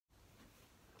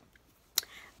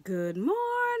Good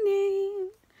morning.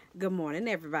 Good morning,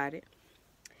 everybody.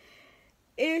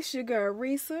 It's your girl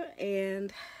Risa,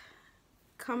 and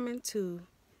coming to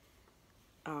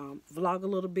vlog a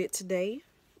little bit today.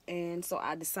 And so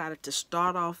I decided to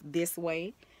start off this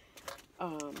way.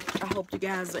 I hope you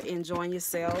guys are enjoying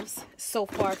yourselves so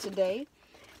far today.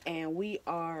 And we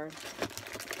are,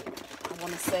 I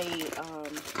want to say,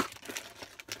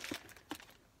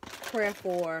 prayer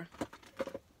for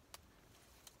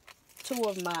two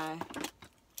of my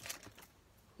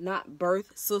not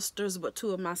birth sisters, but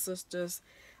two of my sisters,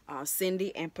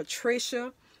 Cindy and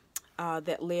Patricia,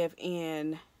 that live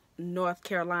in North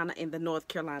Carolina, in the North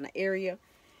Carolina area.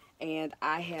 And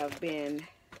I have been,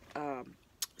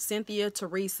 Cynthia,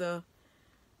 Teresa,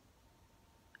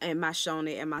 and my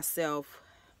Shoni and myself,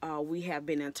 we have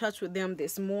been in touch with them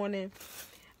this morning.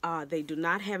 They do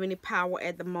not have any power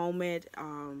at the moment.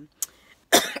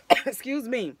 Excuse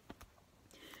me.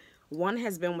 One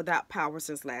has been without power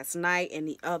since last night, and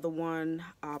the other one,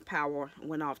 power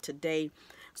went off today.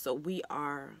 So we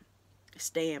are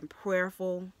staying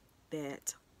prayerful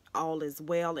that all is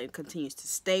well and continues to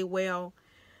stay well.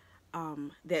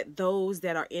 That those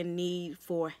that are in need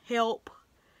for help,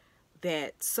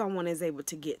 that someone is able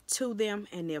to get to them,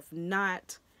 and if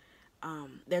not,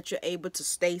 that you're able to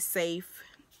stay safe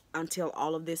until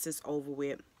all of this is over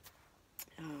with.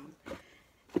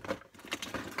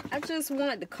 I just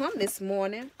wanted to come this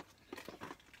morning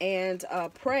and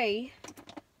pray,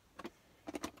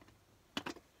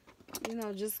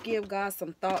 just give God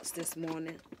some thoughts this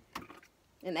morning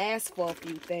and ask for a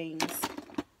few things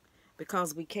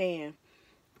because we can.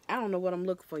 I don't know what I'm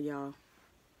looking for, y'all.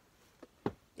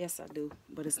 Yes, I do,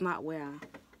 but it's not where I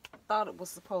thought it was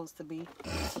supposed to be.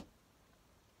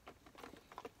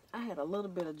 I had a little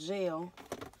bit of gel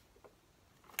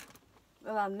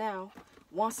that I now,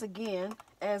 once again,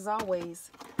 as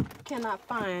always, cannot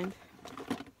find.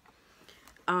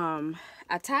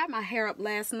 I tied my hair up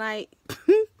last night,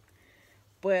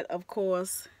 but of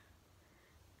course,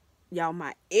 y'all,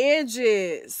 my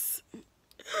edges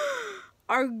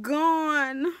are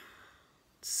gone.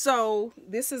 So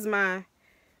this is my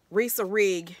Risa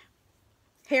Rig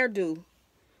hairdo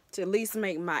to at least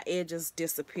make my edges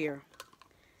disappear.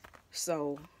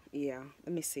 So yeah,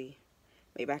 let me see.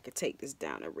 Maybe I could take this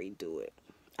down and redo it.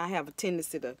 I have a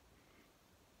tendency to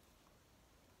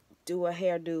do a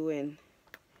hairdo and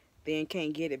then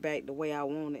can't get it back the way I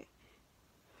want it.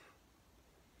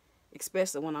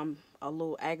 Especially when I'm a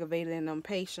little aggravated and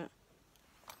impatient.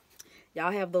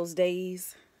 Y'all have those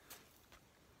days?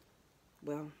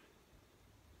 Well,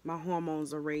 my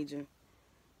hormones are raging.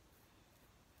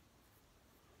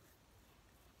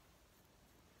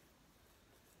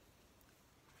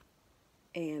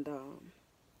 And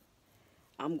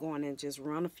I'm going to just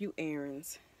run a few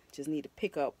errands. Just need to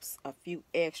pick up a few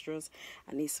extras.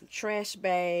 I need some trash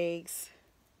bags.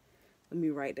 Let me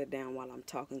write that down while I'm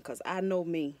talking, because I know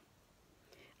me.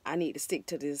 I need to stick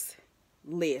to this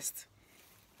list.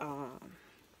 I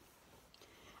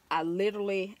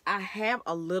have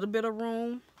a little bit of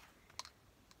room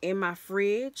in my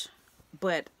fridge,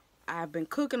 but I've been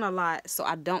cooking a lot, so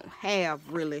I don't have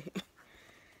really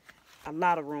a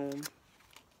lot of room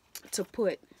to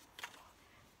put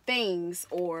things,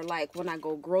 or like when I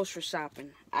go grocery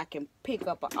shopping, I can pick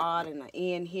up an odd and an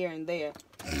end here and there.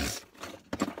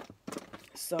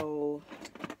 So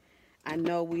I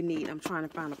know we need, I'm trying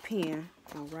to find a pen.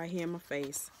 Oh, right here in my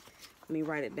face. Let me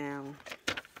write it down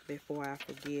before I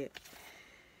forget.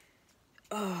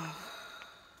 Oh,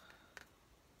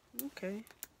 okay.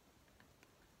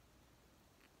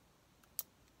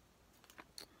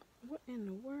 What in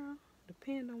the world? The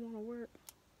pen don't want to work.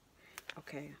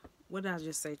 Okay, what did I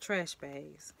just say? Trash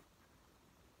bags.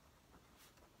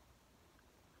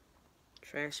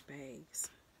 Trash bags.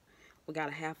 We got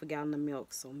a half a gallon of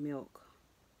milk, so milk.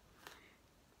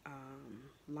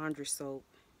 Laundry soap.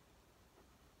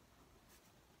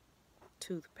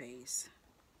 Toothpaste.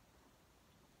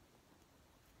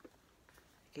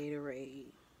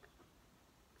 Gatorade.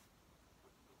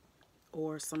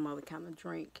 Or some other kind of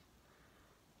drink.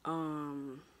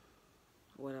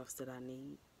 What else did I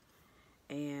need?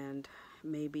 And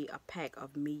maybe a pack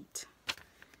of meat.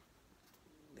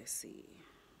 Let's see.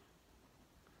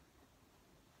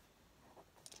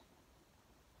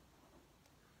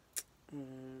 I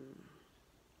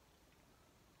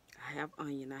have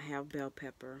onion, I have bell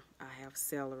pepper, I have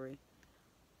celery,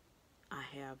 I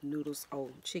have noodles,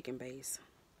 chicken base.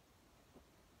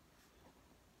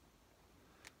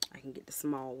 I can get the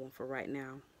small one for right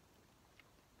now.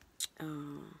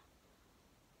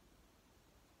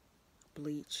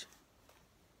 Bleach.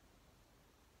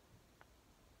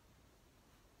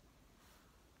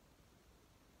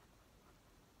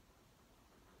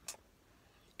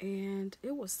 And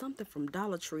it was something from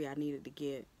Dollar Tree I needed to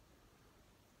get.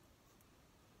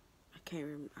 I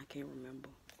can't remember.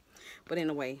 But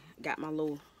anyway, got my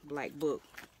little black book.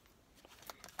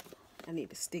 I need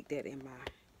to stick that in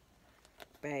my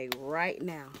bag right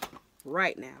now.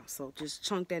 Right now. So just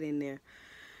chunk that in there.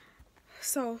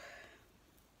 So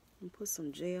put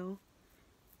some gel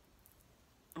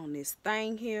on this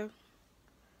thing here.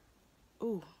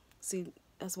 Ooh, see,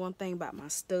 that's one thing about my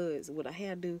studs. What I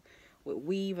had to do with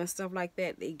weave and stuff like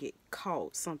that, they get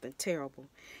caught something terrible.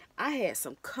 I had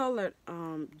some colored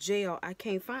gel I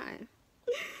can't find.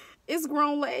 It's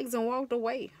grown legs and walked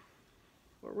away.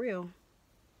 For real.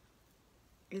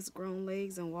 It's grown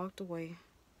legs and walked away.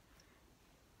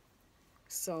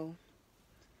 So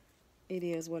it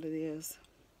is what it is.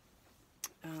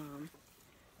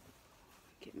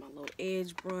 Get my little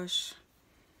edge brush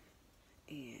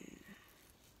and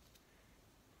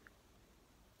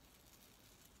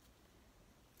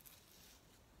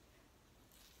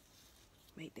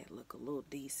make that look a little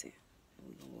decent.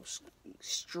 We're gonna go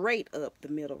straight up the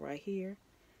middle right here,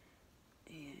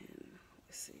 and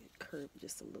let's see, curve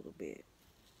just a little bit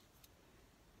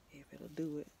if it'll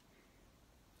do it.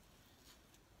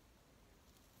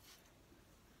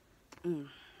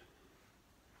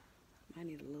 I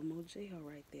need a little more gel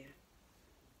right there.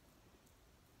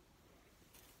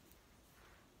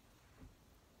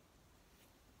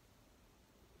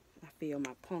 I feel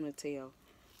my ponytail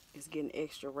is getting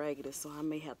extra raggedy, so I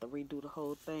may have to redo the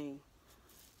whole thing.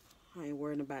 I ain't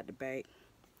worrying about the back.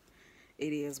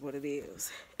 It is what it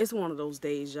is. It's one of those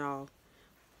days, y'all.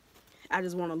 I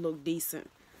just want to look decent.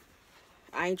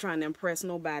 I ain't trying to impress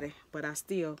nobody, but I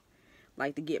still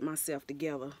like to get myself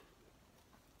together.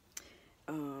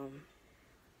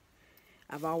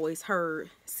 I've always heard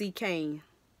C. Kane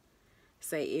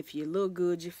say, if you look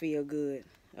good, you feel good.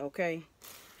 Okay?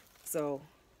 So,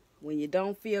 when you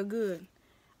don't feel good,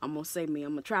 I'm going to say me.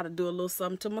 I'm going to try to do a little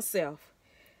something to myself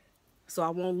so I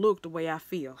won't look the way I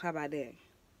feel. How about that?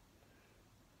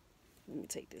 Let me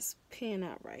take this pen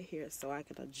out right here so I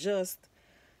can adjust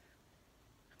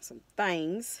some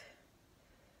things.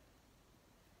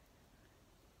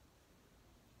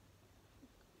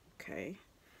 Okay.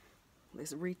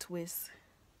 Let's retwist.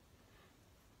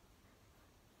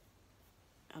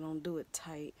 I don't do it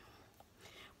tight.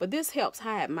 But this helps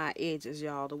hide my edges,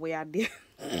 y'all, the way I did.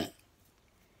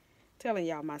 Telling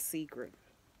y'all my secret.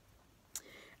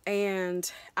 And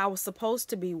I was supposed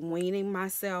to be weaning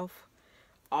myself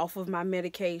off of my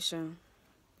medication.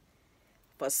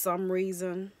 For some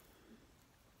reason,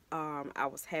 I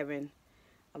was having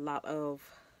a lot of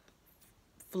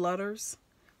flutters,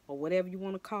 or whatever you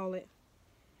want to call it.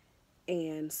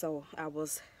 And so I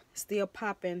was still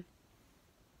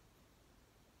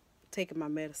taking my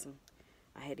medicine.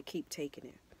 I had to keep taking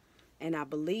it. And I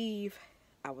believe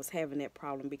I was having that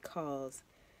problem because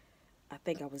I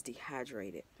think I was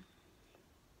dehydrated.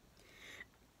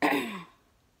 I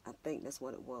think that's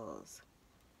what it was.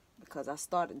 Because I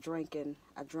started drinking,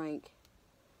 I drank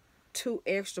 2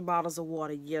 extra bottles of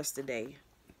water yesterday.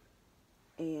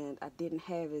 And I didn't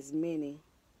have as many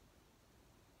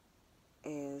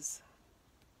as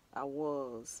I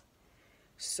was.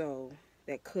 So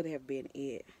that could have been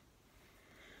it.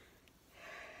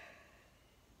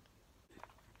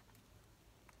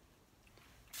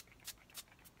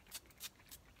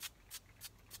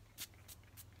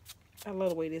 I love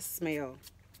the way this smells.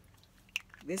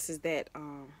 This is that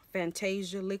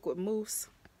Fantasia liquid mousse.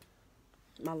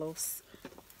 My little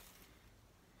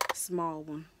small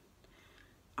one.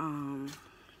 I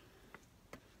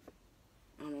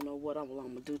don't know what I'm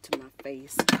gonna do to my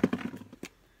face.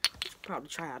 Probably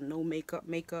try out no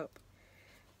makeup,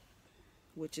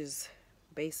 which is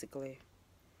basically,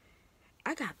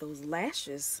 I got those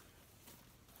lashes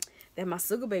that my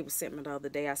sugar baby sent me the other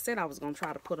day. I said I was gonna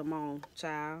try to put them on,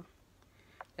 child.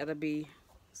 That'll be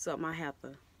something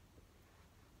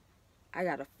I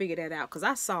gotta figure that out, because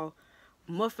I saw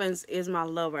Muffins Is My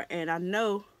Lover, and I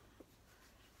know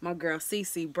my girl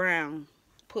CC Brown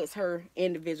puts her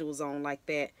individuals on like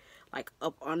that, like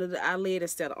up under the eyelid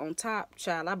instead of on top.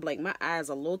 Child, I blink my eyes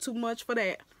a little too much for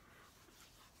that.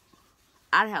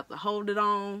 I'd have to hold it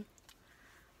on.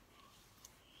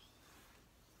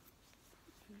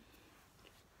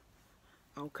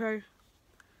 Okay.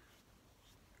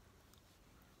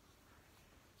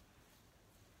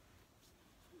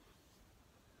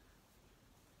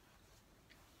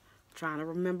 Trying to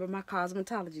remember my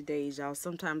cosmetology days, y'all.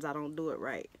 Sometimes I don't do it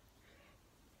right.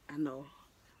 I know.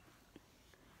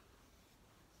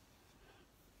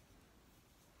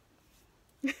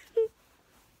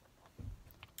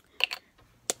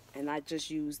 And I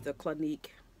just use the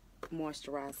Clinique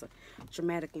moisturizer.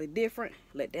 Dramatically Different.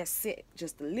 Let that sit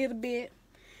just a little bit.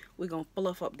 We're going to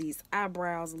fluff up these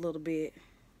eyebrows a little bit.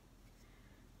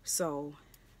 So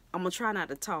I'm going to try not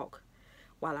to talk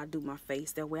while I do my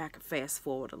face. That way I can fast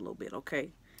forward a little bit, okay?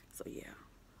 So yeah,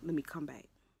 let me come back.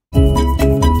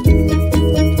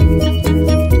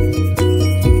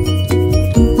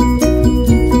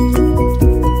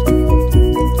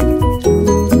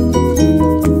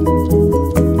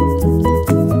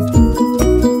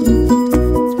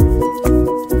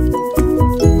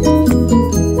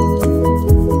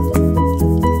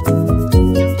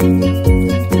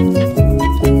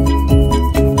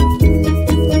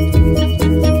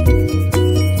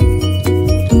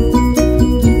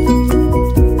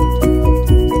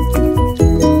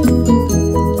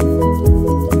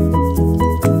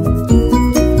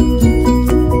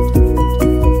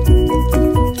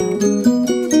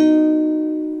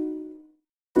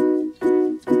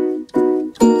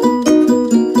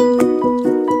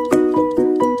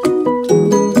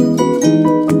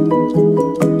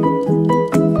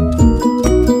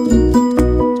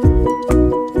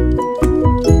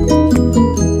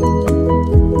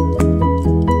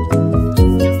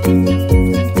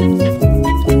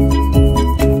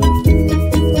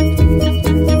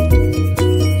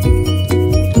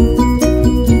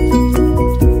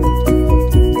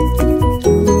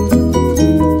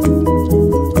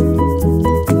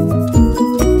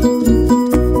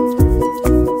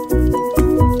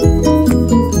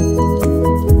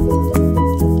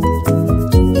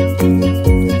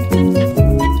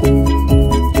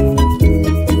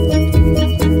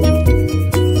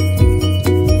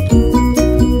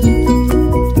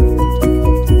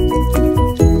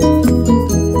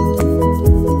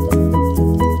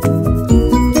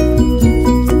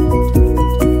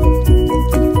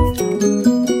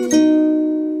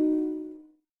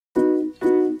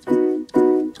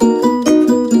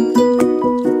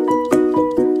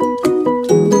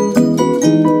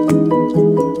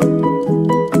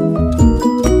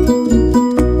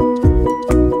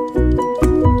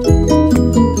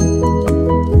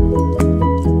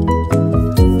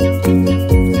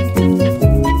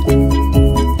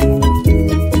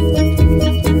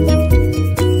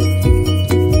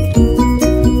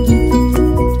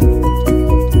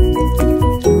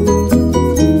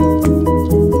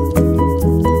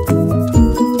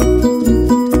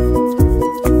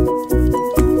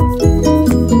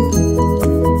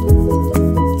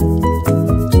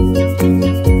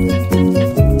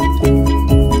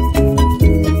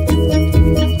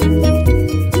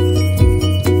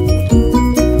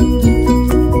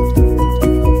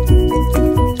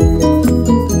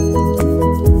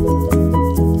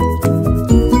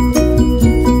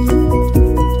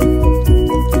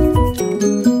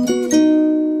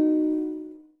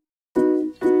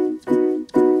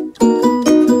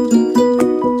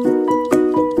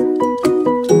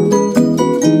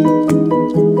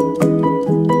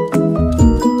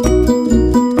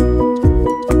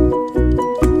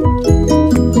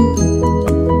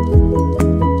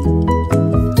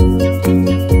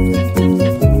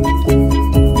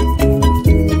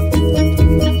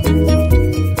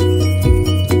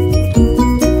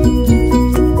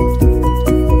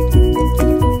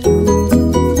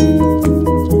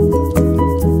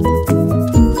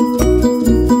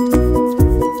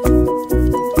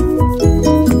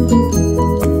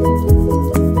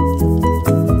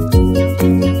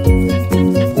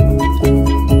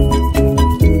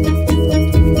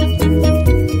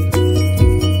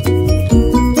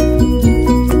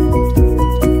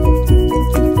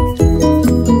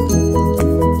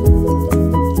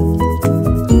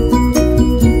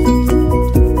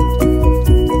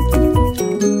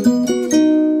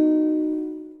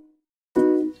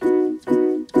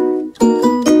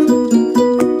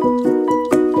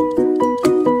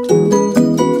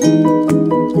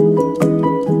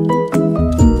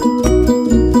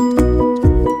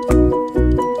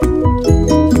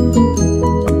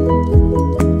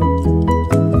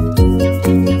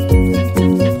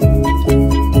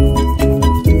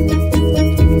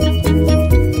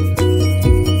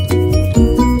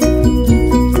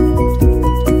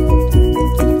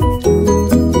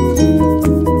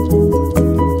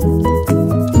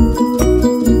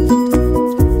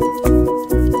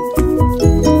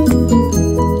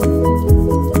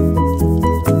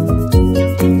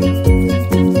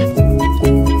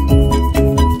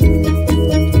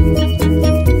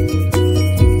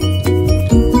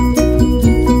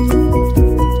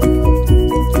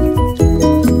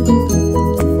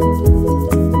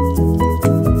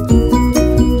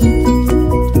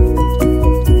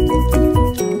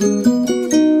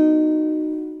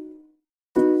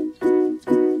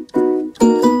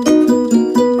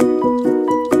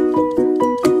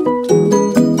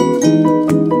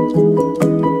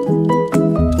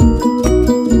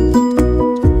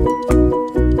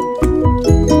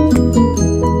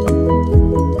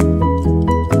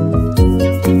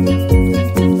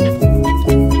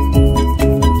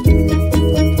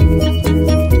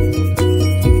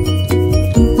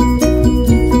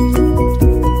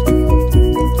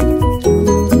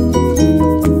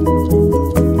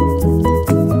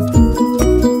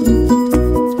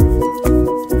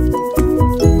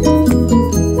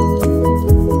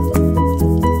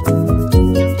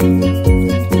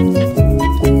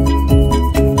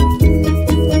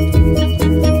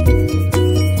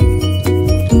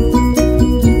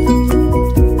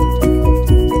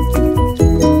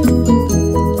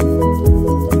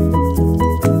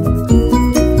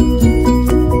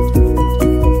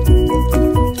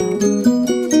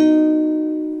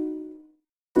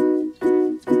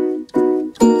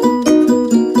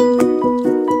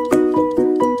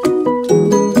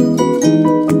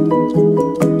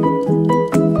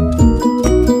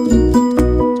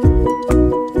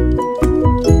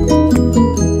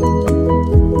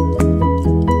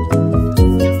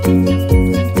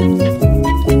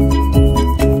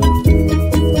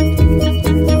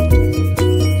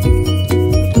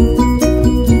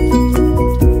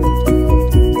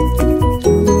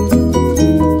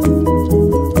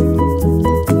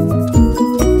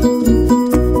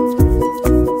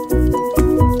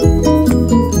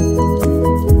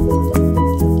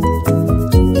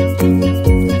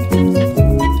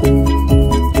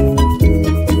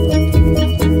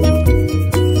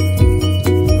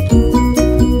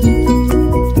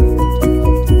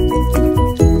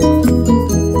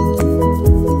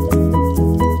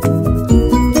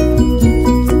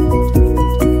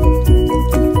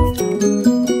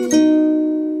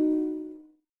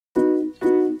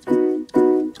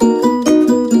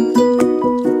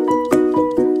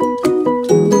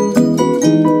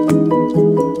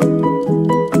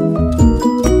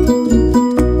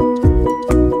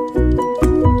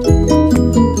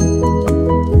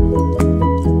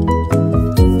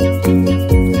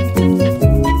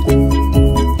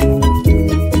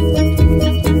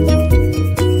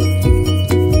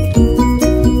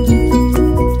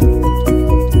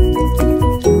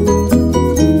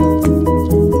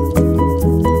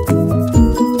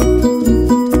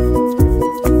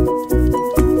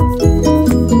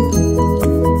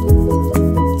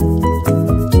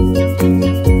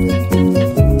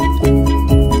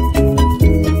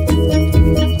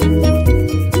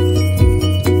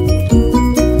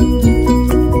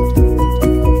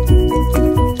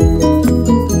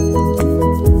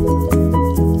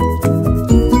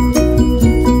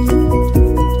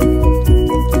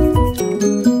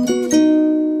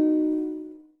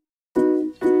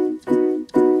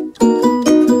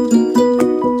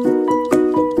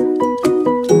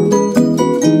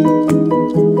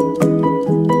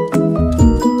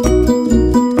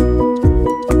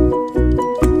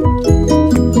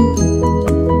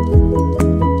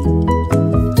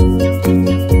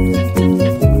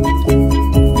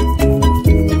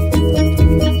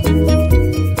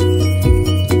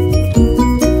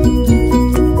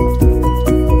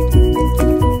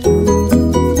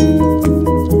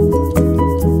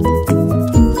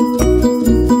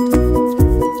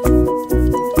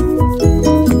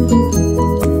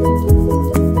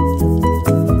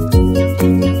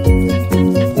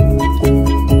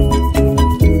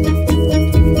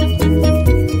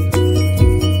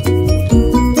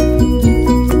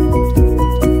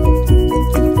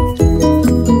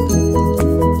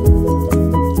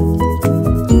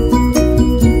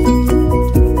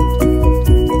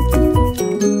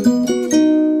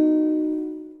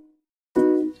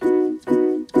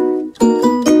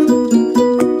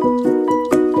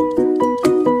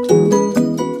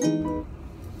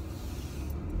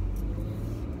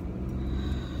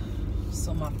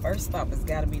 So my first stop has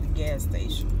got to be the gas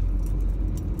station,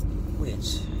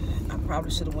 which I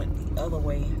probably should have went the other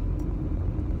way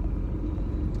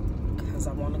because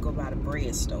I want to go by the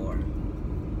bread store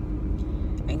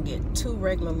and get 2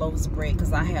 regular loaves of bread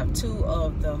because I have 2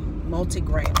 of the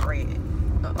multi-grain bread.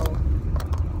 Uh-oh.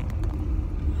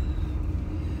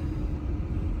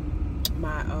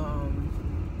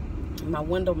 My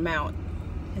window mount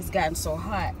has gotten so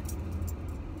hot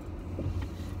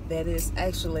that it's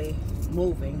actually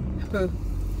moving.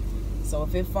 So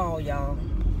if it fall, y'all,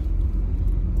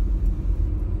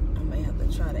 I may have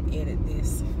to try to edit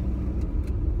this.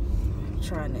 I'm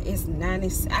trying to, it's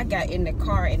 90, I got in the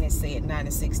car and it said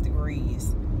 96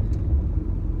 degrees.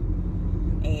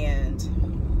 And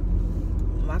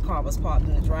my car was parked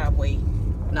in the driveway.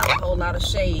 Not a whole lot of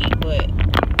shade, but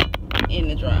in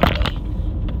the driveway.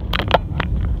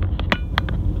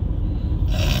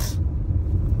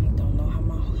 Don't know how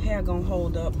my hair gonna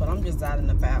hold up, but I'm just out and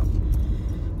about.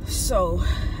 So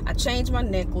I changed my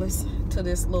necklace to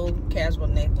this little casual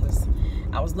necklace.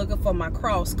 I was looking for my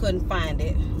cross, couldn't find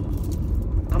it.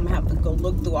 I'm gonna have to go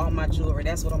look through all my jewelry.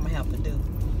 That's what I'm gonna have to do.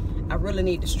 I really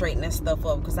need to straighten that stuff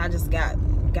up because I just got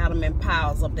them in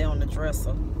piles up there on the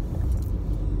dresser.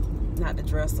 Not the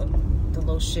dresser, the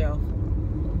little shelf.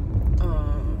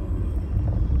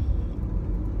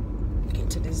 Get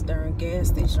to this darn gas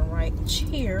station right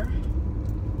here.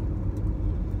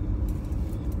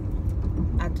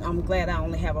 I'm glad I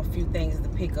only have a few things to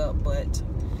pick up, but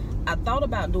I thought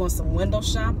about doing some window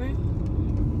shopping,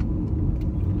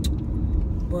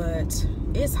 but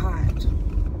it's hot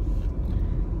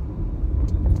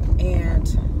and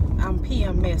I'm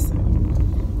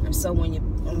PMSing, and so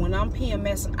when I'm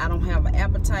PMSing, I don't have an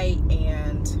appetite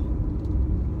and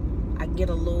I get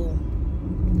a little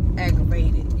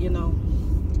aggravated, you know,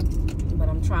 but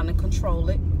I'm trying to control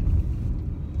it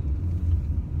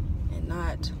and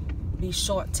not be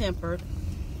short-tempered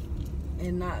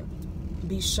and not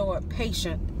be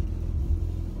short-patient.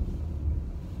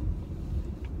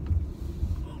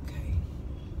 Okay.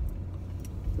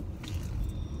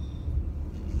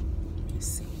 Let's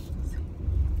see.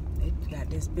 They got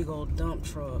this big old dump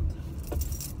truck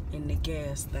in the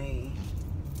gas thing.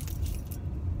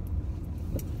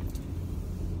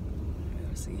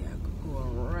 Let's see, I could go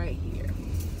right here.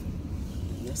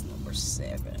 And this number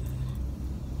 7.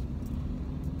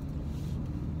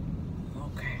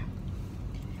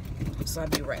 So I'll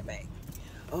be right back.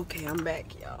 Okay, I'm back,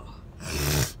 y'all.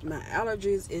 My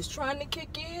allergies is trying to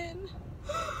kick in.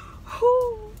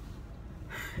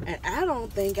 And I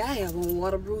don't think I have on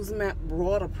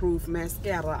waterproof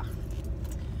mascara.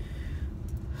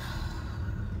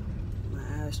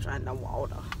 My eyes trying to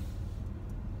water.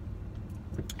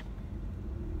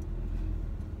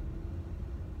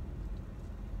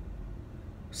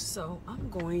 So I'm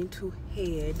going to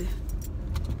head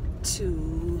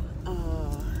to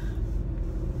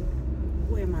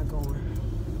where am I going?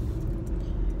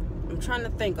 I'm trying to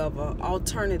think of an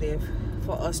alternative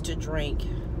for us to drink.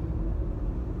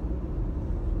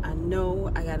 I know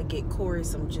I gotta get Corey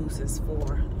some juices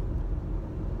for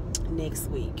next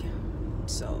week,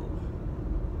 so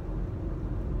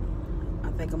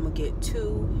I think I'm gonna get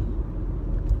 2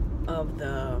 of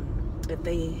the, if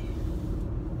they,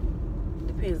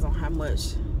 depends on how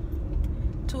much,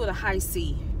 2 of the high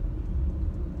C.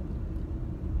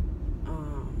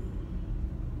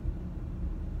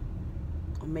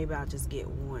 Or maybe I'll just get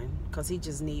 1, because he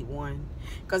just need 1.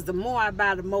 Because the more I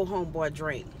buy, the more homeboy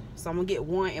drink. So I'm going to get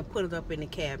 1 and put it up in the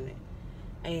cabinet.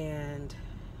 And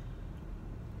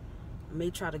I may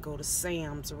try to go to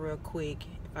Sam's real quick.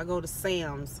 If I go to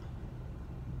Sam's,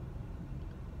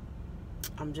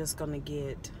 I'm just going to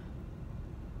get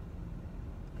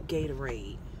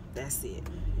Gatorade. That's it.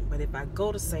 But if I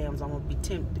go to Sam's, I'm going to be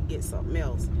tempted to get something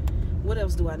else. What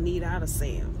else do I need out of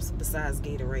Sam's besides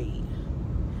Gatorade?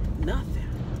 Nothing.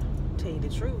 Tell you the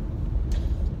truth.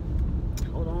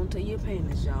 Hold on to your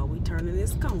panties, y'all. We turning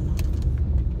this corner.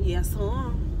 Yes,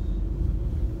 huh?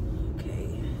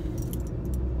 Okay.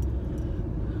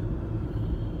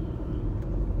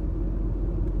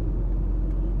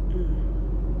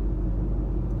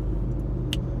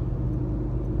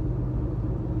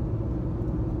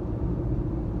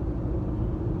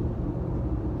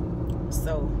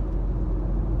 So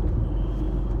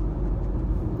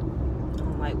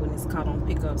when it's caught on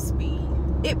pickup speed,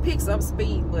 it picks up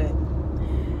speed, but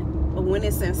when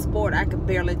it's in sport, I can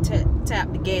barely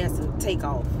tap the gas and take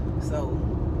off. So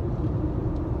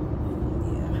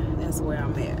yeah, that's where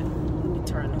I'm at. Let me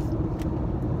turn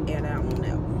the air down on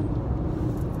that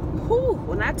one. Whew,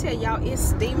 when I tell y'all it's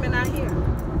steaming out here,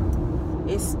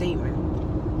 it's steaming.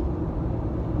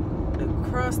 The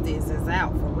crusties is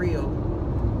out for real.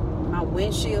 My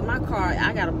windshield, my car,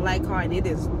 I got a black car and it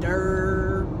is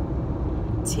dirty.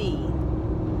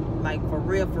 Like for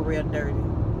real dirty.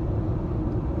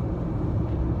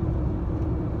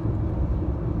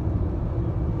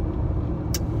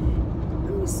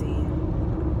 Let me see.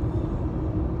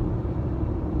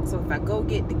 So if I go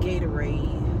get the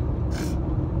Gatorade,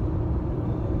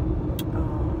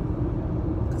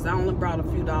 because I only brought a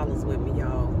few dollars with me,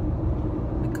 y'all,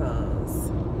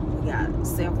 because we got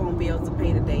cell phone bills to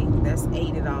pay today. That's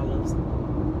 $80.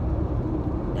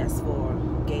 That's for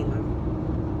Galen.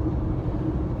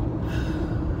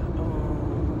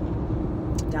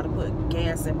 Gotta put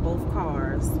gas in both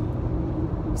cars.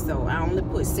 So I only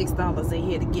put $6 in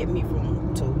here to get me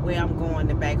from to where I'm going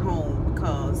to back home,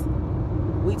 because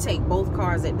we take both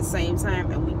cars at the same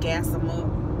time and we gas them up.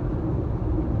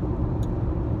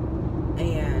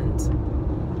 And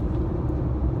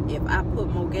if I put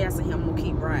more gas in here, I'm gonna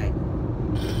keep riding.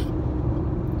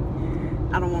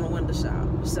 I don't want to window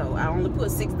shop. So I only put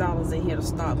 $6 in here to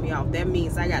start me off. That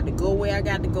means I got to go where I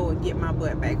got to go and get my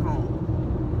butt back home.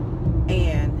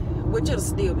 And which it'll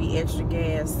still be extra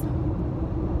gas.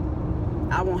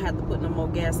 I won't have to put no more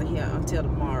gas in here until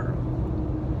tomorrow.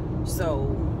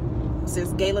 So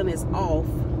since Galen is off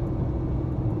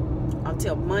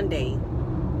until Monday,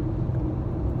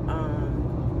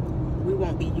 we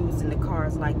won't be using the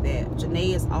cars like that.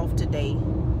 Janae is off today,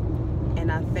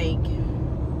 and I think,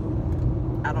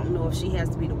 I don't know if she has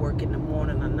to be to work in the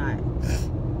morning or not.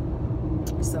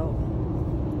 So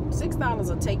 $6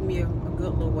 will take me a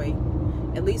good little way.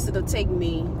 At least it'll take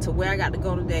me to where I got to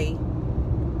go today.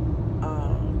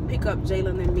 Pick up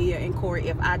Jalen and Mia and Corey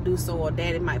if I do so, or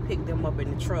Daddy might pick them up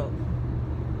in the truck.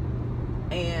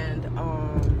 And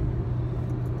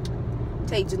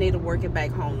take Janae to work and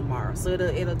back home tomorrow. So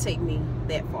it'll take me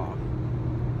that far.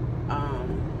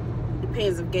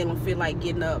 Depends if Galen feel like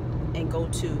getting up and go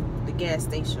to the gas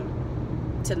station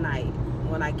tonight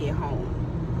when I get home,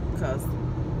 because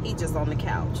he just on the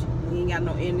couch. He ain't got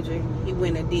no energy. He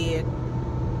went and did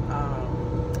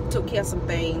took care of some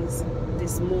things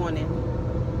this morning,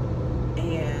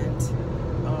 and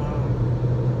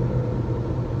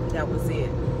that was it.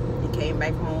 He came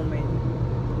back home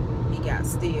and he got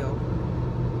still.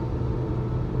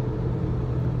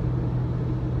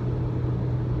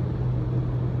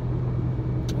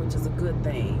 Which is a good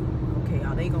thing. Okay,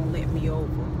 are they gonna let me over?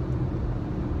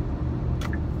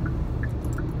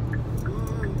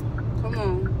 Come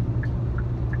on.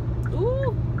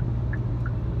 Ooh,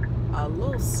 a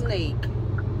little snake.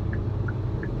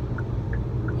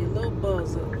 You little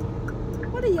buzzer.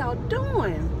 What are y'all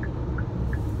doing?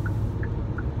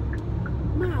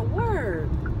 My word.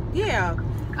 Yeah,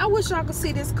 I wish y'all could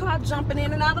see this car jumping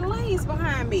in and out of lanes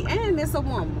behind me. And it's a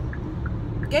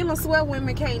woman. Galen swear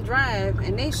women can't drive,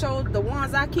 and they showed the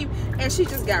ones I keep, and she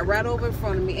just got right over in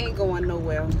front of me. Ain't going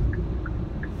nowhere.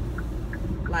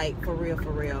 Like, for real,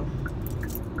 for real.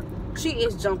 She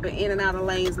is jumping in and out of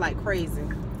lanes like crazy.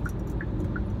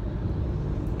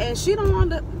 And she don't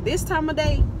want to, this time of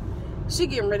day, she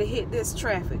getting ready to hit this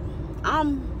traffic.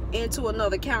 I'm into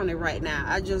another county right now.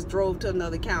 I just drove to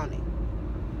another county.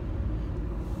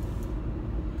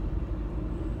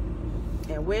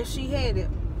 And where she headed,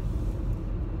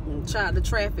 child, the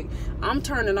traffic, I'm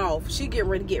turning off. She getting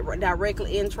ready to get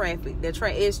directly in traffic.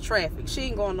 It's traffic. She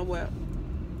ain't going nowhere.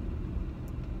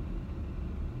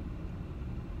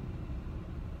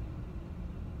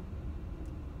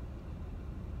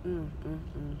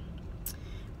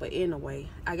 But anyway,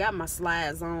 I got my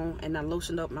slides on and I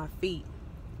lotioned up my feet,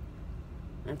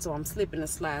 and so I'm slipping the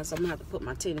slides, so I'm gonna have to put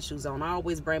my tennis shoes on. I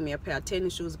always bring me a pair of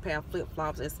tennis shoes, a pair of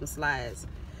flip-flops, and some slides,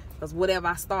 because whatever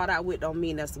I start out with don't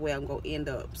mean that's the way I'm gonna end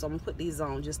up. So I'm gonna put these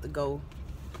on just to go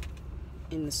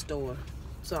in the store,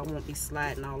 so I won't be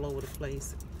sliding all over the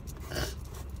place. I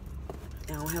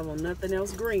don't have on nothing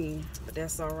else green, but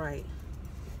that's all right.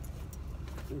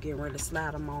 I'm getting ready to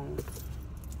slide them on.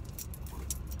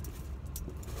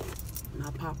 And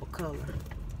I'll pop a color.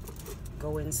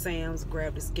 Go in Sam's,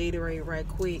 grab this Gatorade right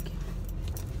quick,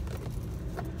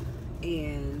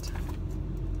 and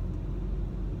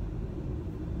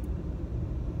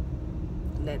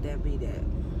let that be that.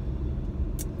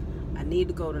 I need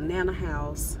to go to Nana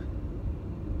house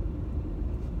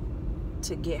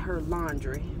to get her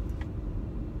laundry.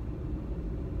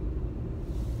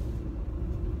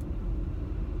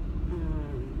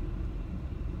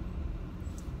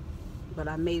 But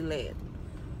I may let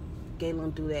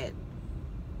Galen do that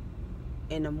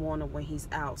in the morning when he's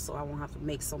out, so I won't have to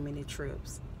make so many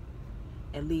trips.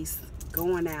 At least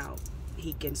going out,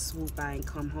 he can swoop by and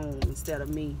come home instead of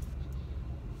me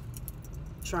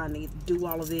trying to do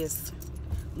all of this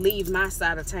leave my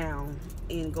side of town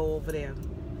and go over there.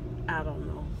 I don't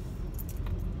know.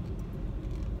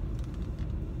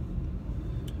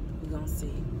 We're gonna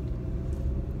see.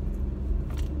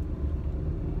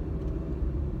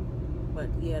 But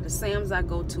yeah, the Sam's I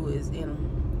go to is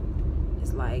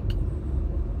it's like,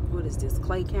 what is this,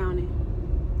 Clay County,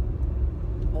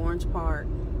 Orange Park.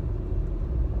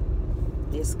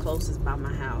 It's closest by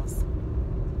my house.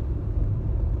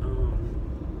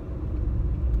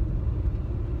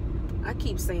 I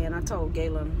keep saying, I told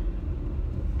Galen,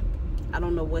 I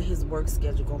don't know what his work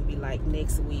schedule gonna be like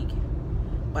next week,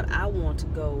 but I want to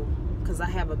go because I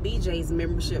have a BJ's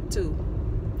membership too.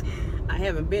 I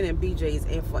haven't been in BJ's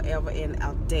in forever and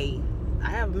a day.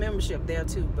 I have a membership there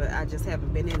too, but I just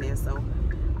haven't been in there. So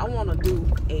I want to do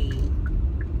a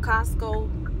Costco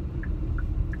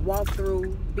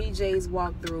walkthrough, BJ's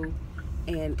walkthrough,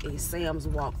 and a Sam's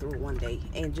walkthrough one day,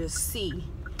 and just see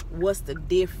what's the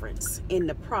difference in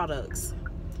the products.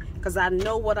 Because I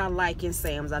know what I like in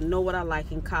Sam's, I know what I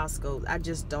like in Costco. I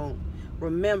just don't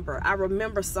remember. I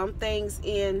remember some things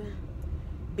in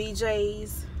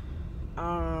BJ's,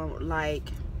 like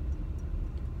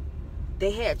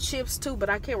they had chips too, but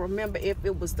I can't remember if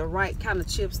it was the right kind of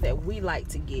chips that we like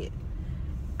to get.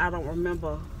 I don't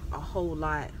remember a whole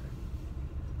lot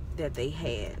that they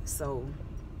had. So,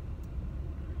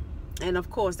 and of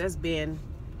course that's been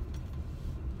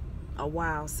a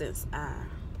while since I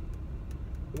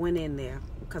went in there,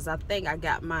 because I think I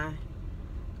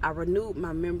renewed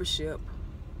my membership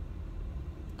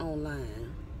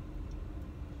online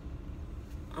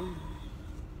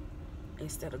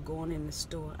instead of going in the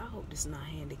store. I hope this is not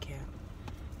handicapped.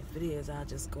 If it is, I'll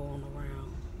just go on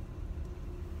around.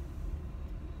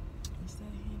 Is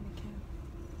that handicapped?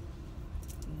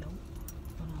 Nope.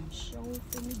 But I'm sure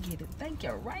finna get it. Thank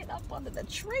you. Right up under the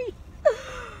tree.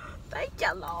 Thank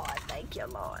you, Lord. Thank you,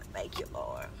 Lord. Thank you,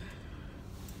 Lord.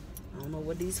 I don't know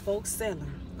what these folks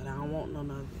selling, but I don't want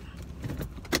none of it.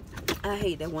 I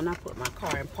hate that when I put my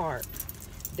car in park,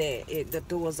 that the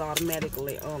doors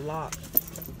automatically unlock.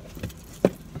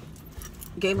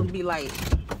 Galen be like,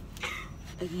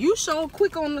 you so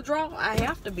quick on the draw. I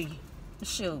have to be.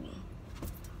 Shoot.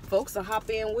 Folks will hop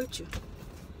in with you.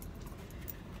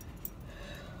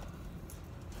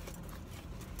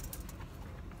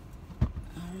 I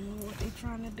don't know what they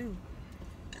trying to do.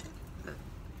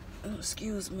 Oh,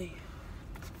 excuse me.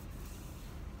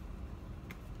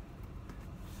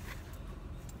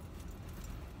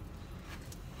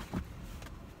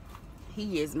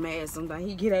 He is mad sometimes.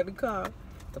 He get out of the car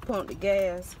to pump the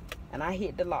gas, and I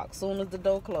hit the lock soon as the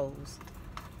door closed.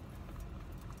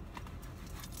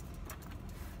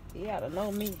 He ought to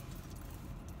know me,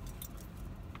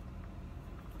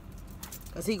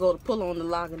 cause he go to pull on the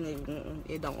lock and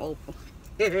it don't open.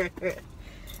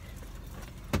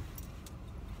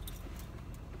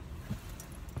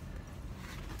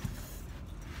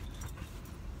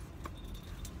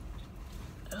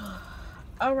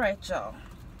 All right, y'all.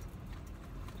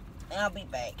 I'll be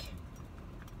back.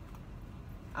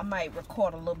 I might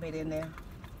record a little bit in there.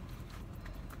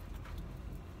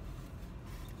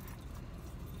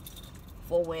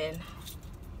 For when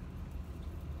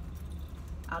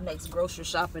our next grocery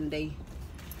shopping day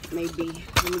may be.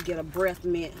 Let me get a breath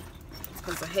mint,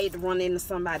 because I hate to run into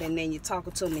somebody and then you're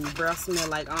talking to them and your breath smell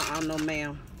like, no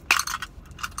ma'am.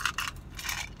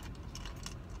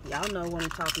 Y'all know what I'm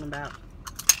talking about.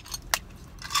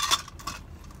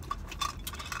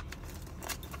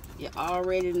 You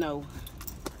already know.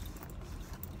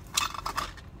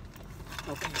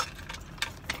 Okay.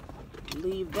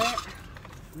 Leave that.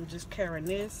 I'm just carrying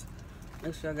this.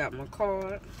 Make sure I got my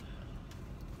card.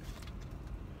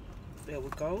 There we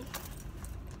go.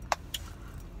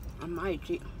 I might.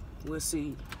 We'll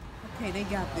see. Okay, they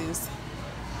got this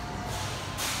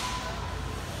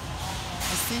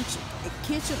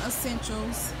kitchen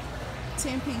essentials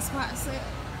 10-piece pot set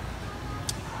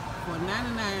for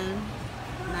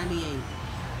 $99.98.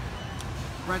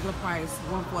 Regular price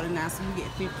 $149, so you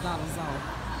get $50 off.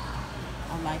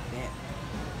 I like that.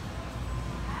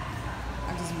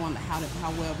 I just wonder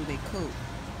how well do they cook.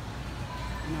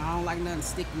 You know, I don't like nothing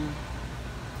sticking.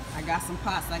 I got some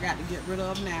pots I got to get rid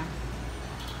of now,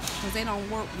 because they don't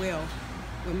work well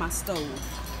with my stove.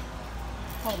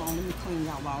 Hold on, let me clean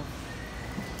y'all off.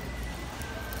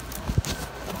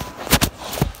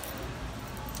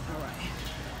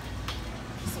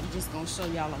 Just gonna show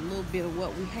y'all a little bit of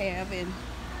what we have in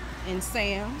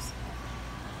Sam's.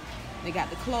 They got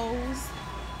the clothes,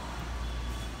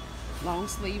 long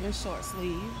sleeve and short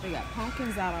sleeve. They got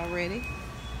pumpkins out already,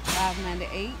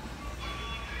 $5.98.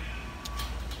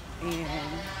 And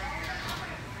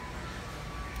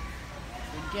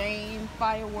The game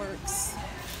fireworks.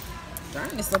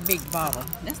 Darn, it's a big bottle.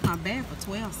 That's not bad for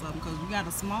 12 something, because we got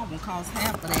a small one costs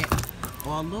half of that,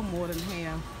 or a little more than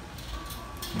half.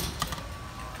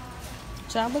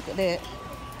 Child, look at that.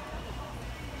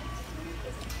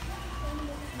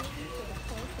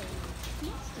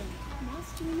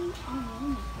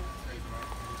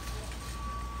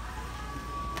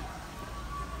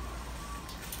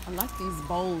 I like these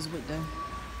bowls with the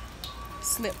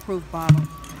slip-proof bottom.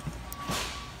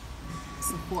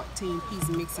 It's a 14-piece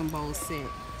mixing bowl set,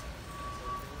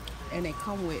 and they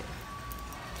come with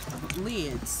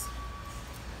lids.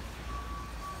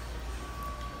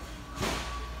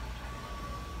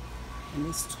 And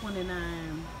it's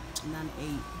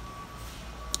 $29.98.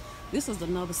 This is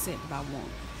another set that I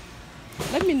want.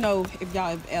 Let me know if y'all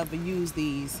have ever used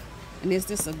these, and is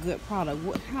this a good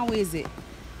product? How is it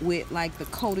with like the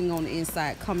coating on the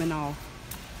inside coming off?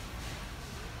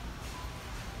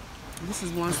 This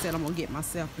is one set I'm gonna get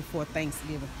myself before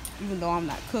Thanksgiving. Even though I'm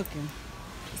not cooking,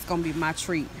 it's gonna be my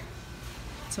treat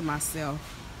to myself.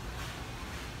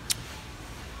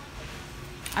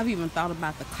 I've even thought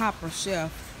about the Copper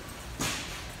Chef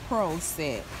Pro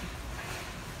set.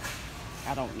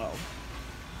 I don't know.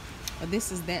 But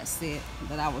this is that set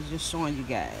that I was just showing you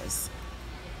guys.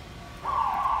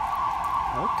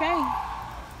 Okay.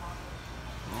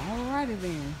 Alrighty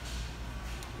then.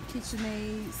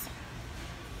 KitchenAids.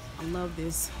 I love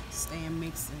this stand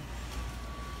mixer.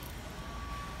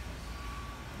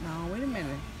 No, wait a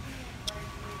minute.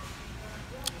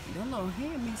 That little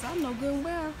hand mixer, I know good and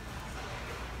well.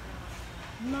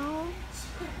 No.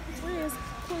 Where is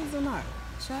closing up?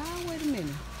 Child, wait a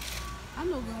minute. I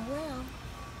know good and well.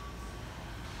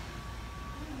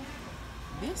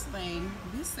 This thing,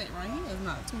 this set right here is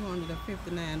not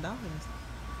 $259.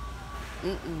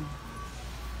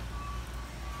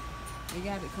 They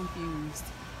got it confused.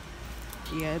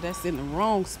 Yeah, that's in the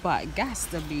wrong spot. Gots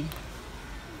to be.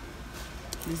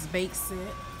 This bake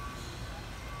set.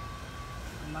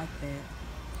 I like that.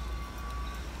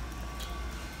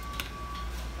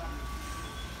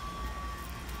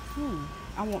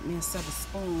 I want me a set of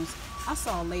spoons. I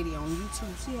saw a lady on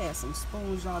YouTube. She had some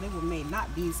spoons, y'all. They were made,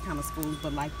 not these kind of spoons,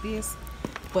 but like this.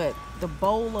 But the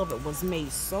bowl of it was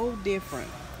made so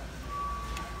different.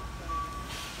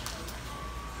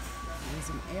 There's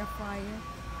an air fryer.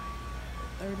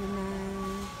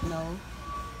 $39. No.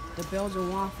 The Belgian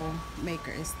waffle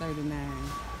maker is $39.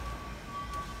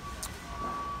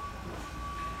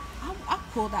 I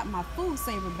pulled out my food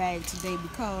saver bag today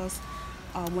because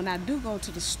when I do go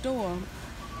to the store,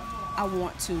 I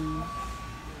want to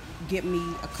get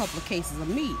me a couple of cases of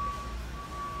meat.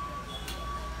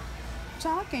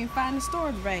 Child, I can't find the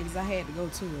storage bags. I had to go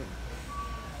to it.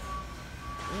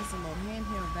 There's a little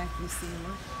handheld vacuum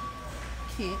sealer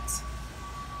kit.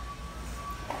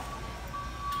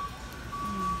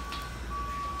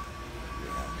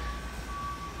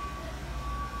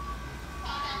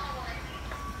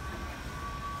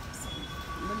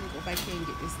 Let me go back here and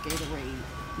get this Gatorade.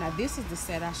 Now this is the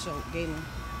set I showed Galen.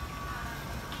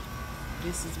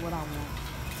 This is what I want.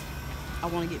 I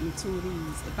want to get me 2 of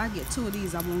these. If I get 2 of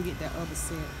these, I won't get that other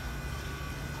set.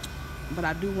 But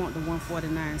I do want the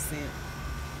 $149 set.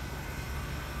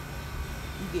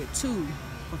 You get 2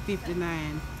 for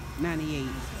 $59.98.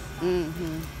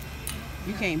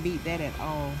 You can't beat that at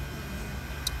all.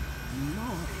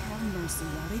 Lord have mercy,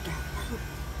 y'all. They got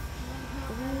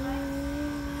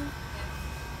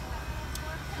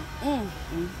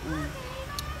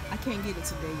I can't get it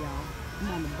today, y'all. I'm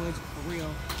on the budget for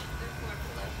real.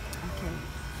 I can't.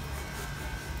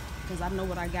 Because I know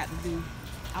what I got to do.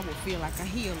 I would feel like a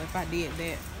heel if I did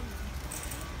that.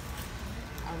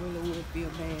 I really would feel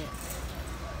bad.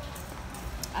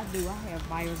 I do. I have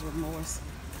buyer's remorse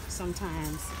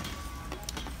sometimes.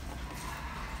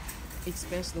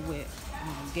 Especially with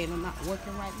Galen not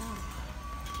working right now.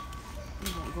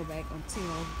 We won't go back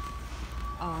until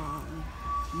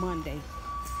Monday.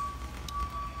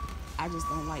 I just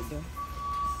don't like to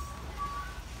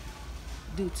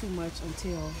do too much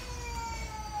until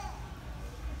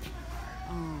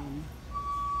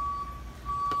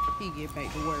he get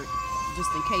back to work,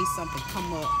 just in case something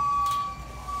come up.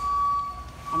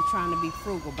 I'm trying to be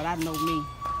frugal, but I know me.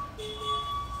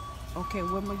 Okay,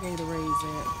 where my Gatorades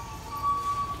at?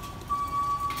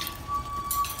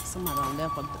 Somebody done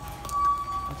left a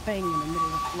thing in the middle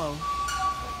of the floor.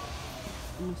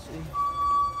 Let me see.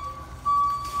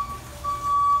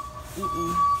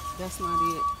 That's not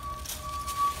it.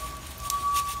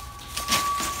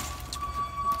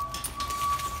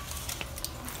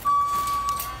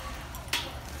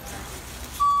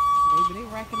 Baby, they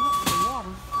racking up with the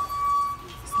water.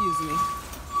 Excuse me.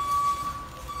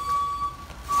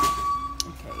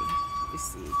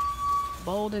 see.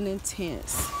 Bold and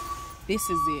Intense. This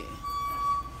is it.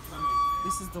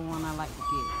 This is the one I like to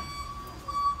get.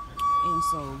 And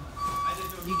so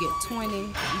you get 20,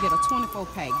 you get a 24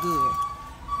 pack good.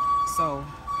 So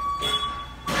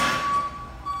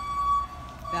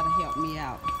that'll help me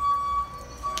out.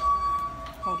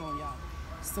 Hold on, y'all.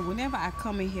 So whenever I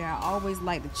come in here, I always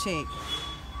like to check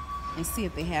and see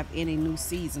if they have any new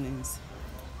seasonings.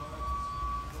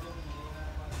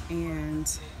 And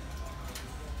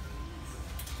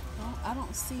well, I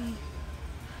don't see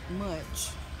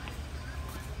much.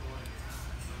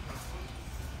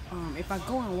 If I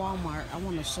go in Walmart, I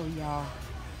want to show y'all.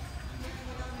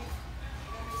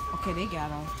 Okay, they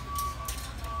got a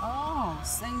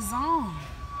Saison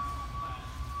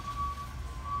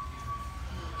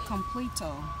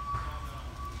Completo.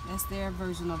 That's their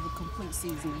version of the complete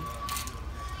seasoning.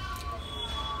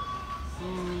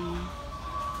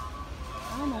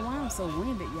 I don't know why I'm so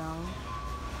winded, y'all.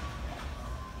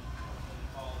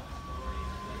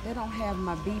 They don't have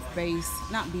my beef base,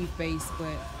 not beef base,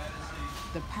 but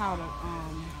the powder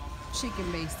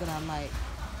chicken base that I like.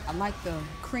 I like the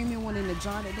creamy one in the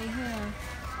jar that they have,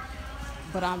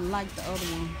 but I like the other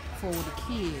one for the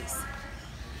kids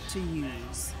to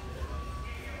use.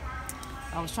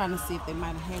 I was trying to see if they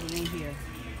might have had it in here,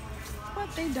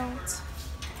 but they don't.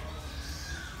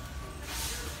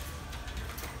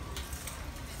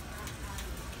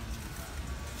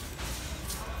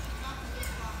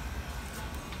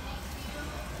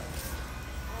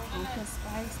 Pumpkin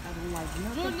spice, I don't like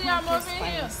nothing pumpkin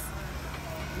spice.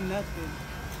 Nothing.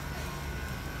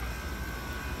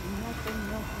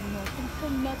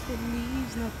 Nothing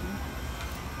leaves, nothing.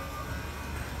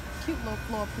 Cute little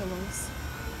floor pillows.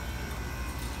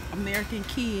 American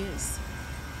Kids.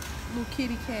 Little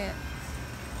kitty cat.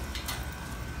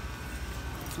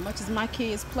 As much as my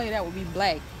kids play, that would be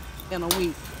black in a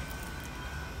week.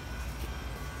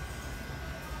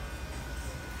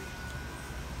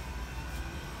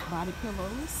 Body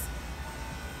pillows.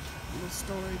 Little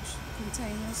storage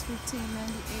containers,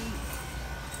 $15.98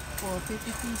 for a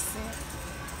 50-piece set.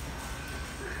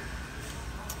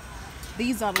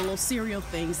 These are the little cereal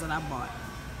things that I bought.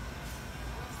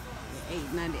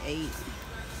 $8.98.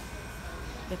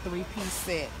 The 3-piece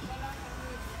set.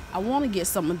 I want to get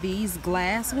some of these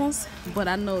glass ones, but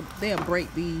I know they'll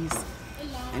break these,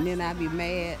 and then I'll be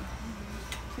mad.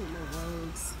 Cute little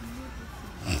rugs.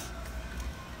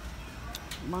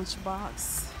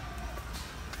 Lunchbox.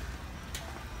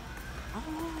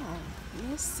 Oh,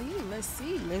 let's see.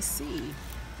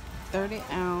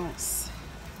 30-ounce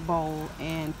bowl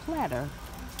and platter.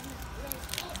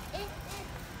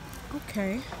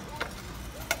 Okay.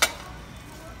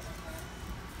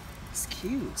 It's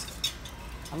cute.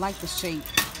 I like the shape.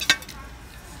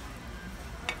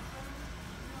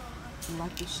 I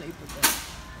like the shape of that.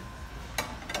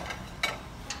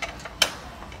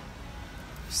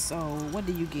 So, what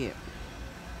do you get?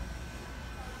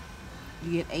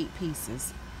 You get 8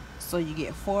 pieces. So you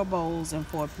get 4 bowls and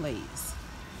 4 plates.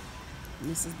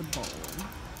 And this is the bowl.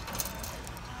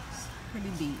 It's pretty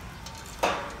deep.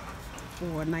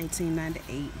 For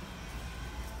 $19.98.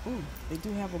 Ooh, they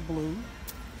do have a blue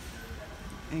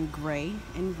and gray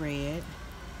and red.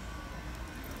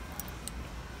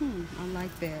 I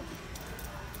like that.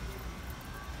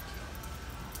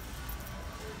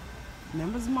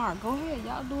 Members Mark, go ahead.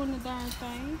 Y'all doing the darn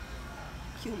thing.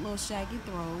 Cute little shaggy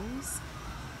throws.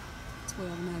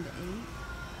 $12.98.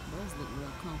 Those look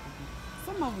real comfortable.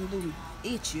 Some of them do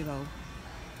itch you though.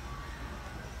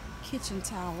 Kitchen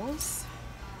towels.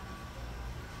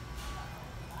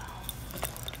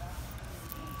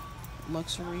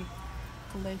 Luxury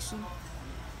collection.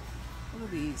 What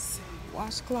are these?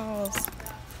 Washcloths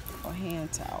or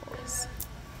hand towels?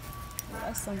 Well,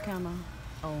 that's some kind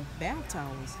of bath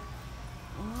towels.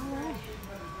 Alright.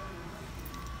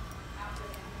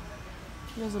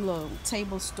 Here's a little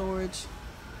table storage,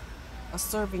 a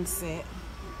serving set.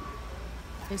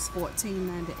 It's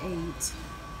 $14.98.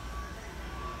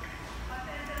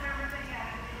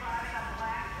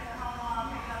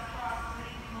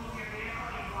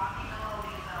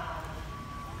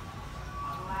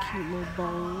 Cute little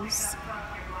bowls.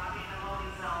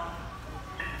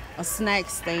 A snack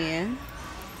stand.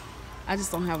 I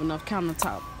just don't have enough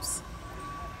countertops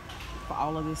for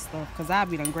all of this stuff because I'll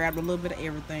be done grabbed a little bit of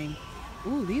everything.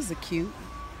 Ooh, these are cute.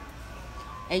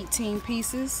 18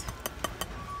 pieces.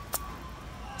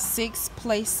 6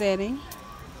 place setting.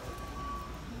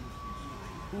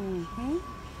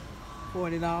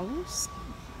 $40.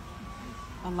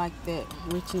 I like that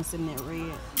richness in that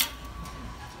red.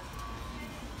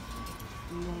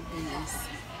 Love these.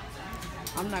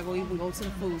 I'm not gonna even go to the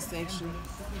food section.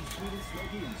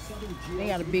 They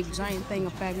got a big giant thing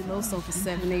of Fabuloso for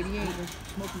 $7.88.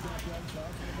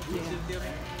 Yeah.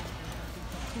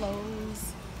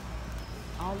 Clothes,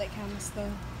 all that kind of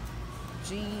stuff.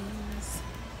 Jeans.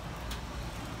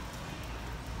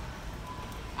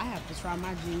 I have to try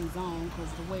my jeans on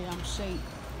because the way I'm shaped.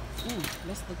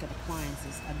 Let's look at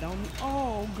appliances.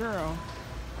 Oh girl,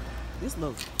 this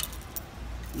looks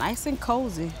nice and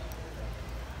cozy.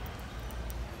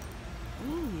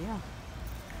 Ooh yeah.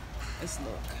 Let's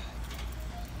look.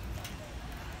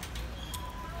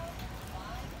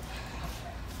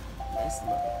 Let's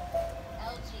look.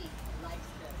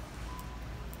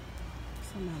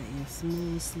 Somebody is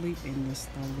smooth sleep in this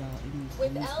store, y'all.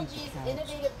 With LG's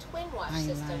innovative twin wash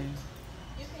system,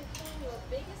 you can clean your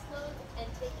biggest loads and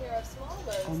take care of small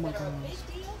loads that are a big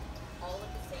deal all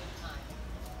at the same time.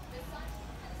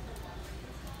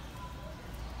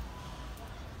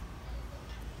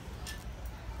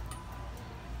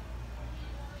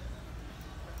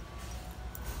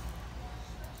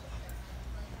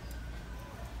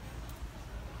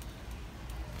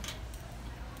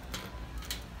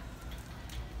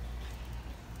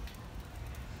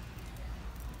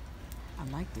 I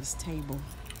like this table.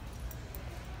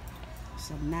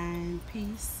 It's a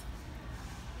 9-piece.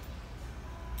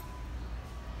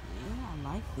 Yeah,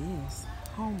 I like this.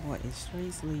 Homeboy is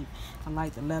straight sleep. I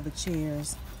like the leather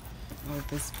chairs. Or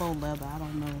if it's faux leather, I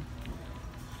don't know.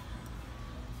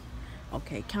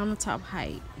 Okay, countertop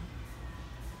height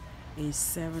is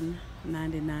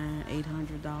 $799,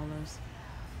 $800.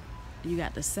 You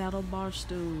got the saddle bar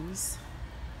stools,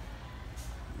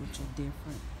 which are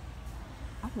different.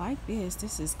 I like this.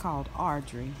 This is called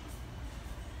Audrey.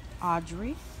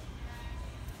 Audrey.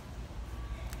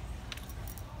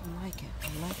 I like it. I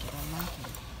like it. I like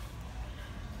it.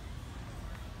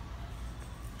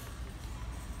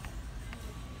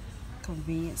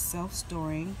 Convenient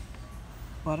self-storing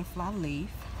butterfly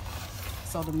leaf.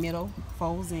 So the middle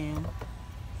folds in.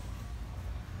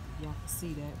 Y'all can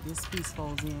see that. This piece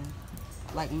folds in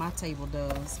like my table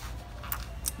does.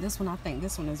 This one, I think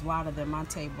this one is wider than my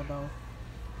table though.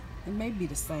 It may be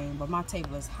the same, but my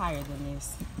table is higher than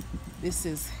this. This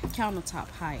is countertop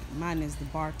height. Mine is the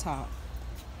bar top.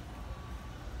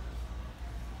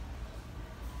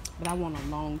 But I want a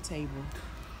long table.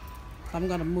 I'm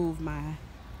gonna move my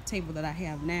table that I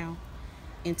have now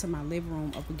into my living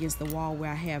room up against the wall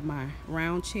where I have my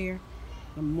round chair.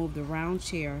 I'm gonna move the round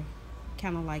chair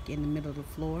kind of like in the middle of the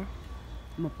floor.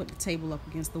 I'm gonna put the table up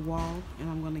against the wall, and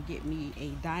I'm gonna get me a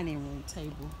dining room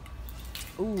table.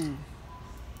 Ooh.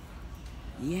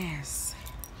 Yes.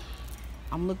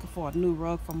 I'm looking for a new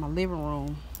rug for my living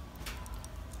room.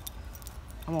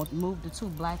 I'm gonna move the two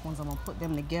black ones. I'm gonna put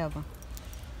them together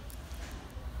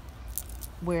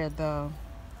where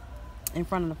in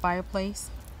front of the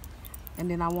fireplace, and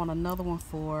then I want another one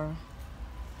for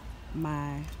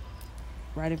my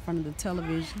right in front of the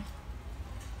television.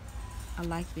 I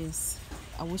like this.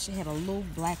 I wish it had a little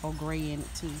black or gray in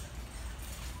it too.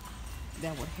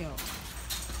 That would help.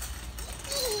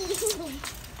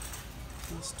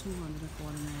 It's $249.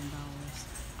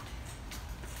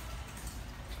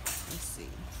 Let's see.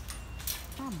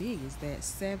 How big is that?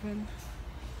 7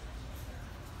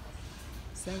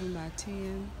 by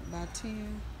 10 by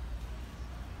 10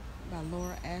 by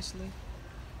Laura Ashley.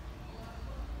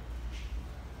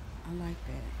 I like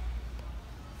that.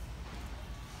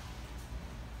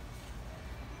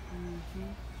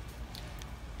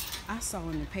 I saw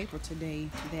in the paper today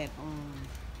that oh,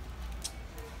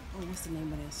 what's the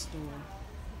name of that store?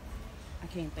 I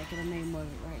can't think of the name of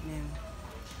it right now.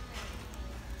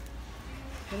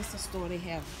 But it's a store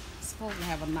it's supposed to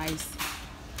have a nice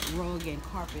rug and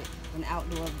carpet, an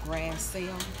outdoor grass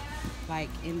sale, like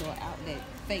indoor outlet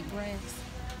fake grass.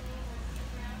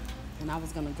 And I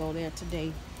was gonna go there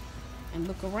today and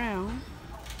look around.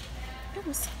 There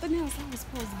was something else I was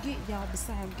supposed to get y'all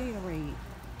besides Gatorade.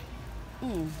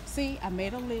 See, I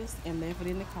made a list and left it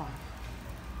in the car.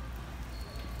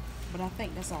 But I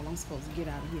think that's all I'm supposed to get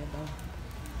out of here though.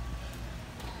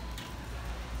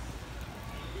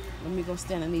 Let me go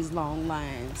stand in these long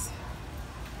lines.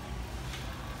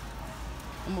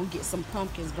 I'm gonna get some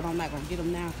pumpkins, but I'm not gonna get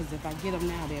them now because if I get them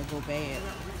now, they'll go bad.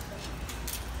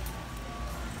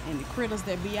 And the critters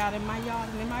that be out in my yard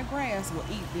and in my grass will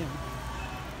eat them.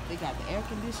 They got the air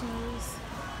conditioners.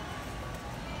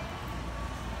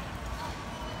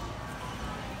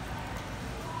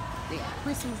 They got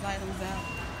Christmas items out.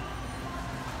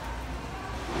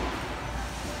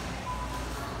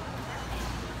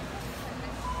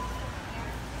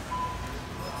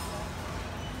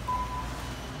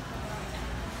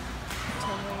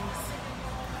 Toys.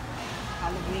 I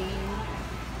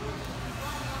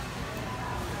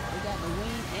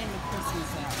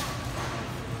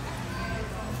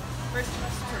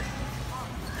Christmas tree.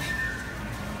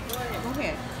 Go ahead. Go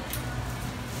ahead.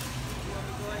 You want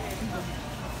me to go ahead and go?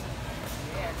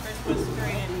 Yeah, Christmas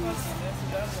tree and pumpkin. That's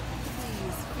what I'm looking for.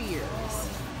 These fears.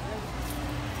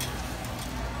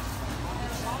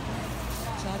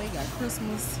 Child, they got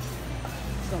Christmas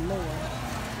galore.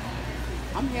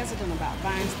 I'm hesitant about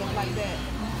buying stuff like that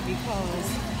because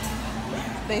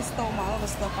they stole my other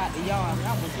stuff out the yard.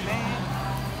 I was mad.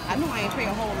 I know I ain't pay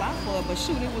a whole lot for it, but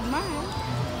shoot, it was mine.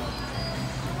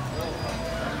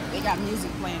 They got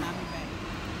music playing. I'll be back.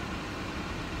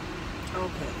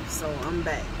 Okay, so I'm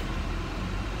back.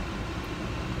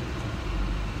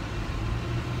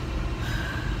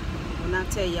 When I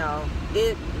tell y'all,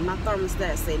 my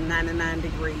thermostat say 99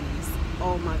 degrees.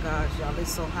 Oh my gosh, y'all,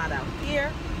 it's so hot out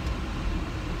here.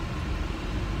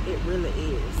 It really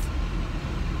is.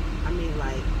 I mean,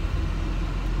 like,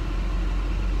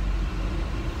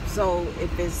 so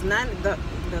if it's the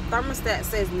thermostat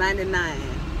says 99,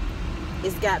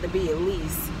 it's got to be at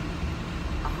least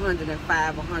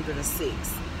 105,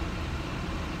 106.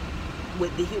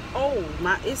 With the heat, oh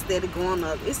my, it's steady going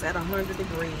up. It's at 100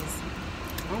 degrees.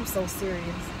 I'm so serious.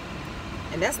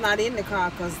 And that's not in the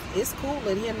car because it's cool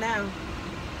in here now.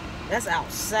 That's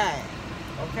outside.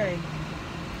 Okay.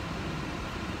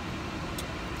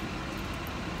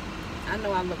 I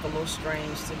know I look a little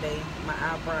strange today, my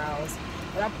eyebrows,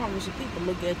 but I promise you, people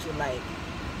look at you like,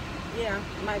 yeah,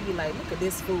 might be like, look at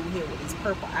this fool here with these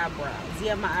purple eyebrows.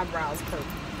 Yeah, my eyebrows purple.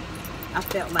 I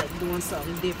felt like doing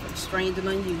something different, strange and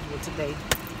unusual today.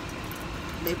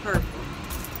 They purple.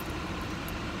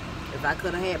 If I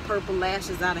could have had purple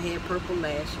lashes, I'd have had purple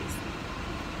lashes.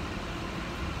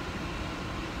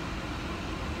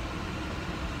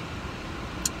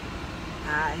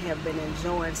 I have been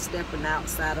enjoying stepping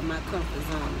outside of my comfort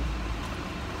zone.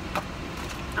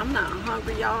 I'm not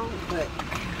hungry, y'all, but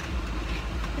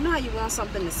you know how you want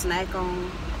something to snack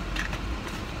on?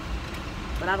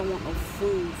 But I don't want no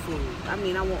food. I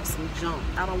mean, I want some junk.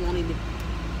 I don't want any.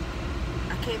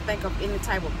 I can't think of any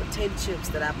type of potato chips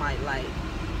that I might like.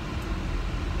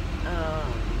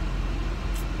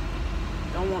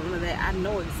 Don't want none of that. I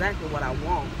know exactly what I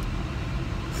want.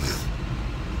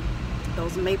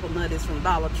 Those maple nutties from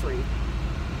Dollar Tree.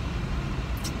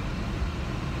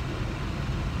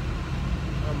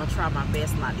 I'm gonna try my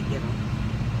best not to get them.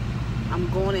 I'm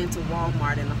going into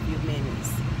Walmart in a few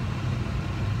minutes.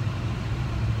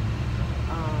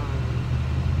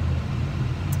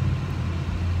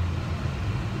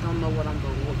 Don't know what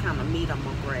kind of meat I'm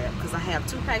gonna grab, because I have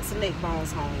 2 packs of neck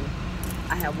bones home.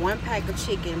 I have 1 pack of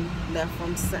chicken left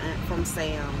from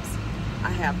Sam's.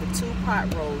 I have the 2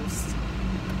 pot roasts.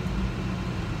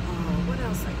 What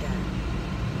else I got?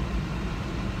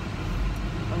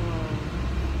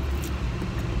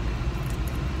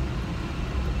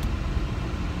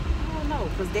 I don't know,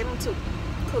 because they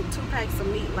cooked 2 packs of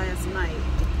meat last night.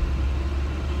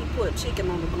 He put chicken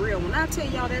on the grill. When I tell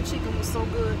y'all that chicken was so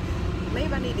good,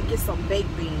 maybe I need to get some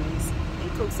baked beans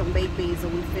and cook some baked beans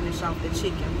and we finish off the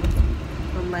chicken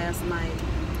from last night.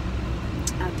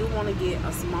 I do want to get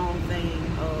a small thing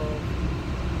of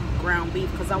ground beef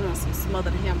because I want some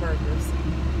smothered hamburgers.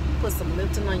 Put some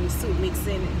Lipton onion soup mix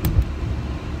in it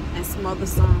and smother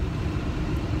some.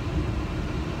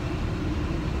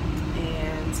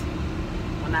 And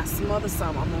when I smother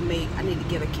some, I need to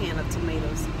get a can of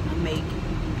tomatoes and make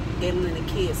Galen and the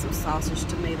kids some sausage,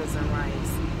 tomatoes, and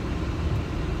rice.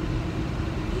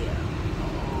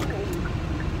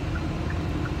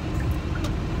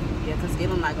 Yeah, because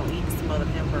Galen not gonna eat the smothered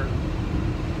hamburger.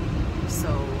 So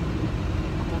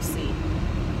I'm gonna see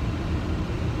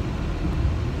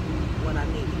what I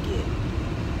need to get.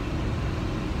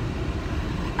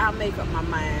 I'll make up my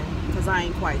mind because I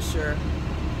ain't quite sure,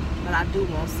 but I do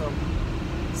want some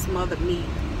smothered meat.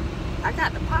 I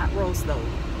got the pot roast though,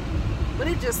 but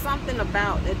it's just something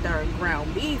about that darn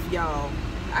ground beef, y'all.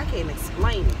 I can't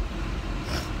explain it.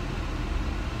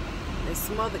 The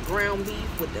smothered ground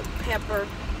beef with the pepper,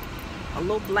 a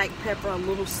little black pepper, a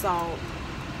little salt,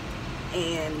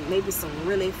 and maybe some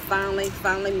really finely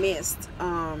minced,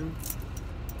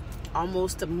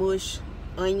 almost to mush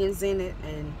onions in it,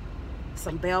 and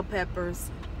some bell peppers,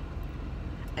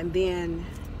 and then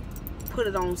put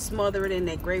it on, smother it in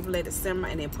that gravy, let it simmer,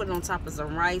 and then put it on top of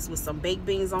some rice with some baked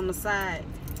beans on the side.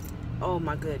 Oh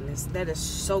my goodness, that is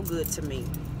so good to me.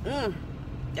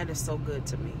 That is so good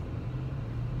to me.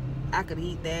 I could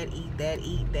eat that.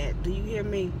 Do you hear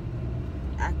me?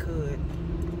 I could.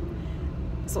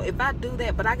 So if I do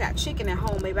that, but I got chicken at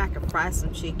home, maybe I can fry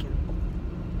some chicken,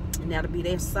 and that'll be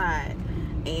their side,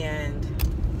 and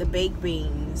the baked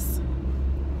beans,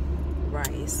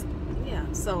 rice.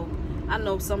 Yeah, so I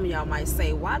know some of y'all might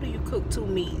say, why do you cook two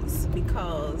meats?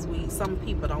 Because some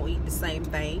people don't eat the same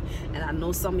thing. And I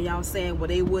know some of y'all saying, well,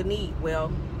 they wouldn't eat. Well,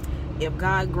 if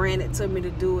God granted to me to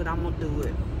do it, I'm going to do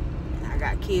it. I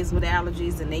got kids with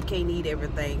allergies and they can't eat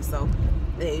everything. So,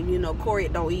 you know, Corey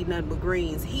don't eat nothing but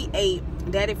greens.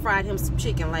 Daddy fried him some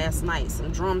chicken last night,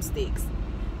 some drumsticks.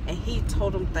 And he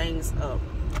tore them things up.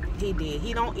 He did.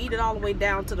 He don't eat it all the way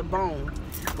down to the bone.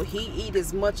 But he eat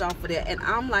as much off of that. And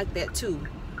I'm like that too.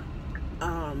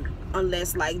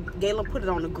 Unless, like, Galen put it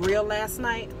on the grill last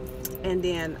night. And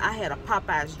then I had a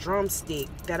Popeye's drumstick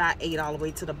that I ate all the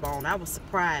way to the bone. I was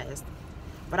surprised.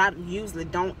 But I usually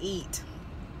don't eat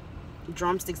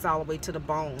drumsticks all the way to the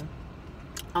bone.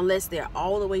 Unless they're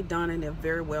all the way done and they're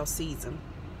very well seasoned.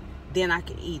 Then I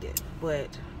can eat it.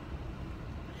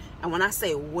 And when I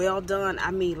say well done,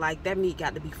 I mean like that meat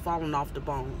got to be falling off the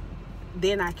bone.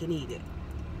 Then I can eat it.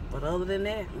 But other than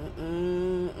that,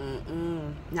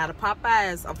 Now the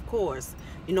Popeyes, of course,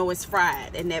 you know it's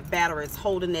fried. And that batter is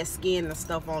holding that skin and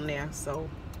stuff on there. So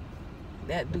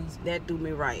that do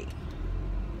me right.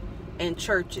 And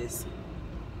churches.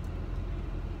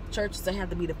 Churches will have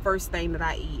to be the first thing that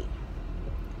I eat.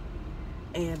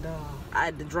 And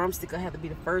the drumstick will have to be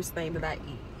the first thing that I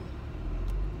eat.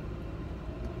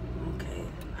 Okay,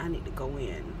 I need to go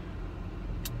in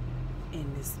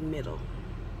this middle.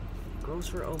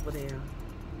 Grocery over there.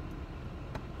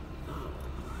 Oh,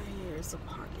 here's a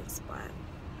parking spot.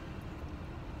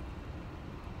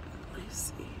 Let's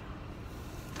see.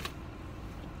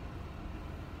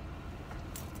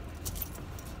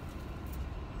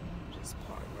 Just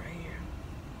park right here.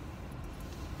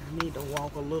 I need to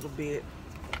walk a little bit.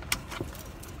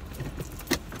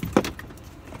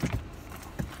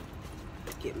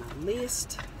 Get my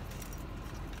list.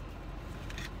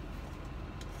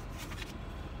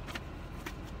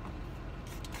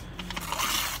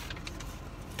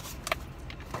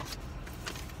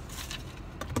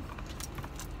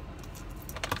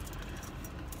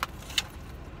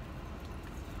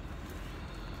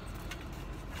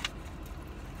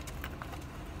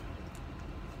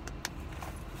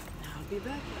 I'll be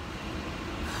back.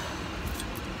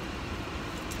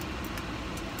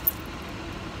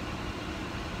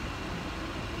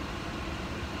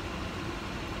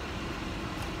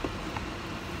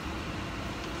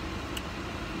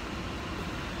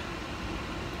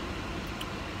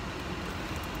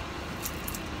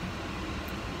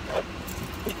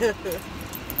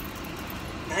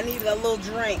 I need a little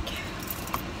drink.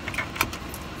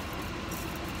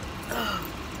 Oh.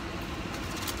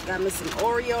 Got me some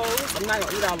Oreos. I'm not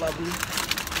gonna eat all of them.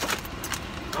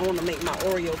 I want to make my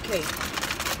Oreo cake.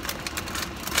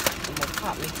 I'm gonna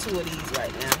pop me 2 of these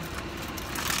right now.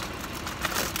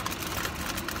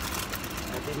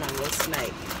 That'll be my little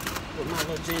snack with my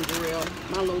little ginger ale,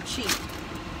 my little cheat.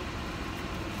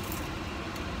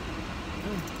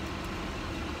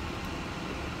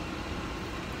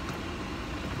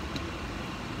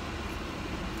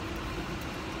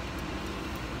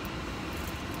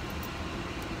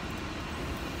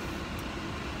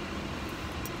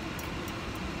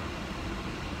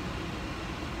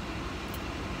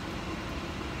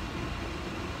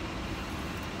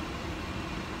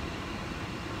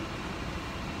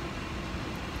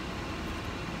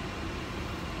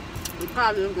 He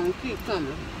probably is going to keep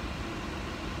coming.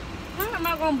 How am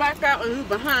I going to back out and he's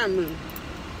behind me?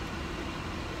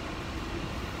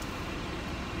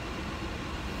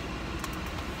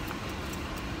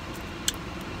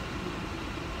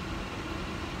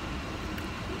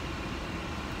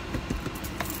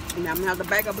 Now I'm going to have to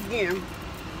back up again.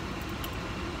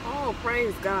 Oh,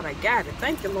 praise God, I got it.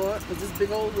 Thank you, Lord, for this big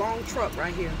old long truck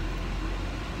right here.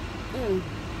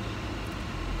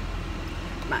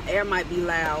 My air might be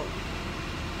loud.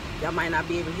 Y'all might not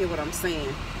be able to hear what I'm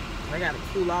saying. I gotta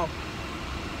cool off.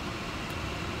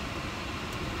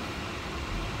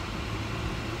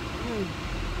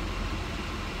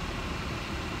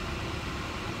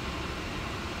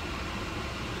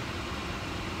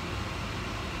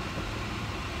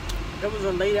 There was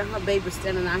a lady and her baby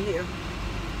standing out here.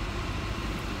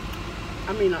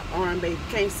 I mean, an orange baby,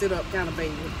 can't sit up kind of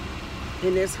baby.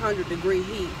 In this 100-degree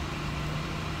heat.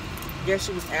 Guess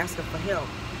she was asking for help.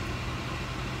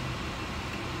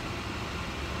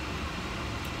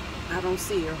 I don't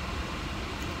see her.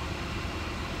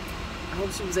 I hope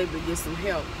she was able to get some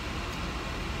help.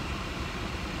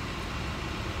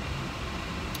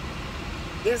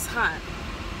 It's hot.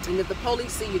 And if the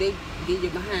police see you, they get you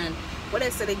behind. What they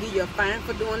say, they give you a fine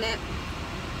for doing that?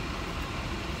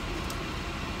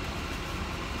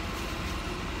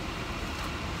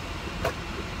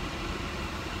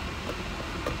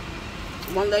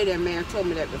 One lady and man told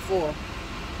me that before.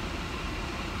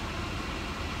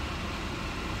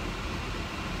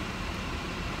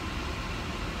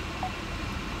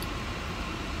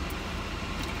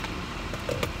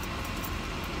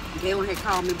 Galen had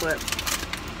called me, but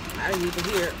I didn't even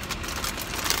hear it.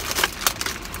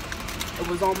 It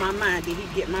was on my mind. Did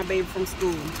he get my baby from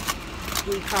school?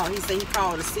 He said he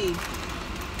called to see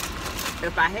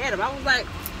if I had him. I was like,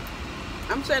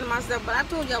 I'm saying to myself, but I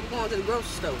told you I was going to the grocery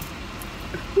store.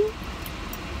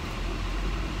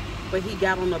 But he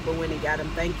got on up, but when he got him,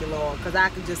 thank you, Lord. Because I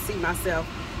could just see myself,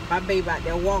 my baby out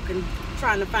there walking,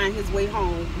 trying to find his way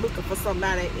home, looking for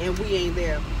somebody, and we ain't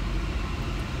there.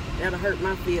 That'll hurt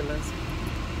my feelings.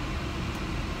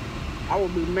 I will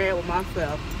be mad with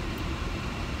myself.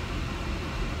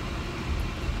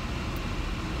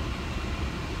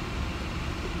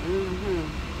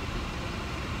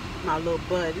 My little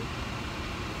buddy.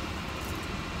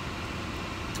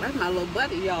 That's my little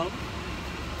buddy, y'all.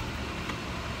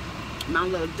 My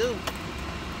little dude.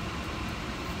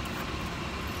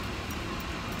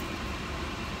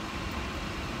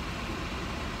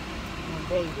 My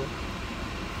baby.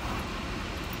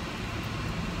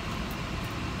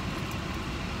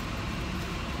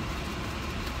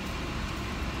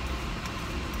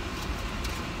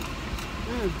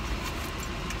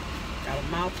 Got a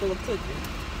mouthful of cookies.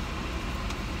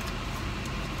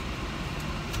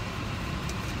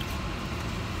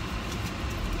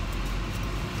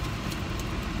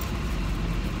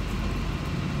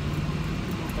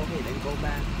 Go ahead and go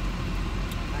back.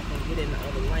 I can get in the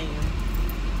other lane.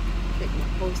 Pick my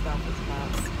post office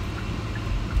box.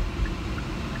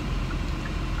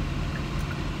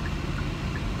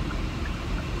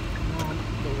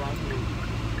 Go right now.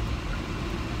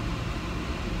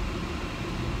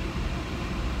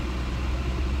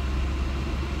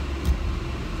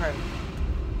 Okay.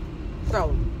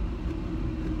 So,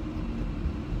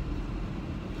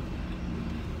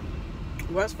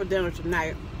 what's for dinner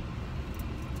tonight?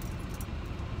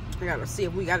 I gotta see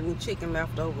if we got any chicken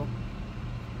left over.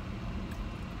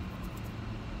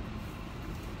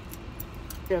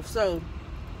 If so,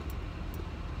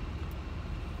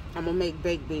 I'm gonna make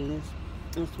baked beans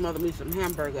and smother me some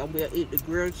hamburger. We'll eat the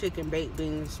grilled chicken, baked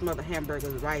beans, smothered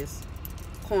hamburgers, rice,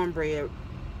 cornbread,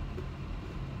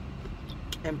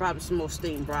 and probably some more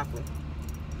steamed broccoli.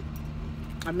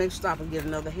 I may stop and get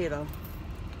another head of,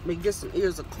 get some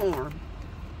ears of corn.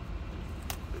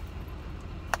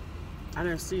 I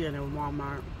didn't see it in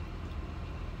Walmart.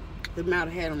 They might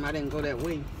have had them, I didn't go that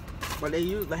way. But they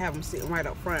usually have them sitting right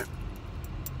up front.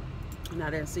 And I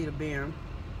didn't see the bin.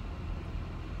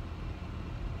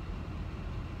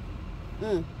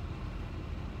 I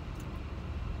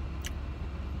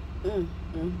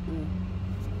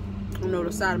know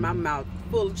the side of my mouth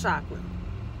full of chocolate.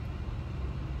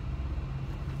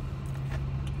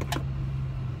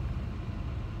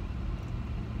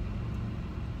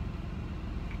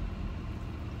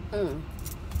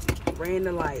 Ran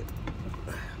the light.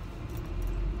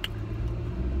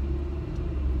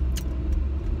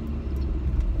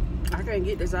 I can't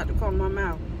get this out the corner of my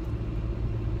mouth.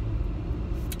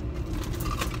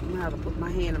 I'm gonna have to put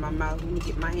my hand in my mouth. Let me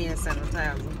get my hand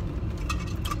sanitizer.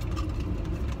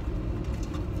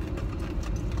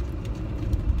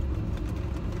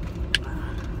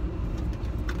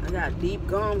 I got deep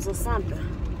gums or something.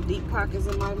 Deep pockets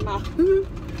in my mouth.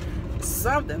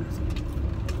 Something.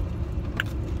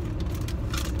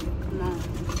 Come on.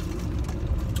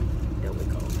 There we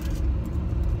go.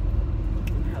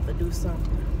 I have to do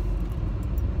something.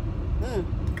 I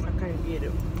can't get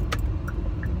it.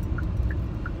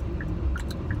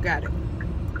 Got it.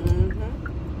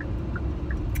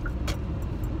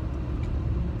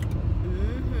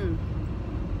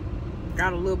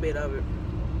 Got a little bit of it.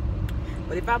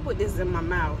 But if I put this in my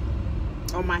mouth,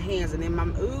 on my hands, and in my,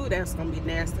 ooh, that's gonna be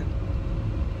nasty.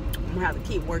 I'm gonna have to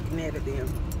keep working at it then.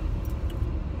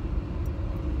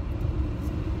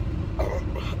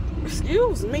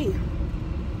 Excuse me.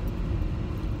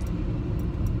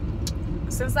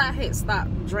 Since I had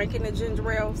stopped drinking the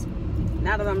ginger ales,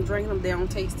 now that I'm drinking them, they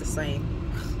don't taste the same.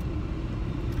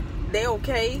 They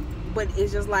okay, but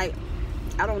it's just like,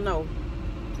 I don't know.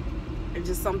 It's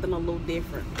just something a little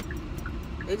different.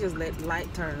 They just let the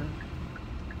light turn.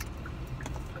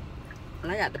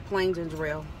 And I got the plain ginger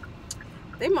ale.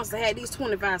 They must have had these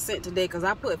 25 cents today because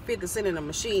I put 50 cents in the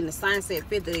machine. The sign said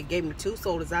 50. They gave me 2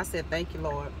 sodas. I said, thank you,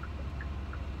 Lord.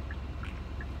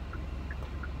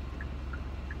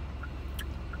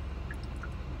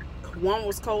 One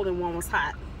was cold and one was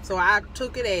hot. So I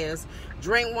took it as,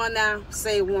 drink one now,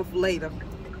 save one for later.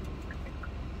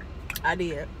 I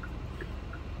did.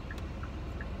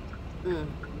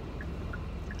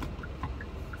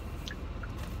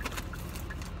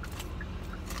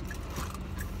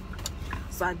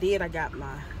 So I did. I got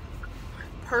my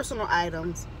personal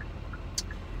items,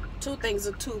 2 things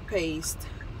of toothpaste,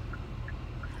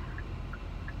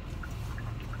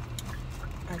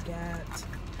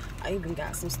 I even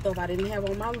got some stuff I didn't have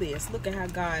on my list. Look at how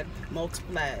God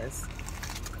multiplies.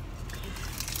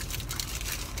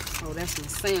 Oh, that's my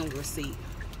sound receipt.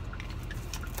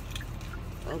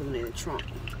 Other than in the trunk.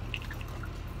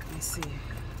 Let's see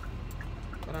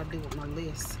what I do with my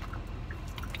list.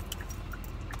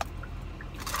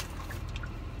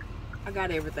 I got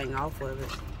everything off of it.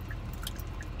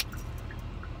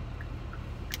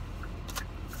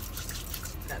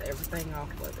 Got everything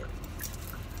off of it.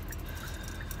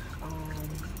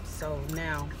 So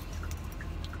now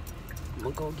I'm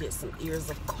gonna go get some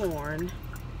ears of corn.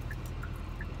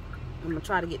 I'm gonna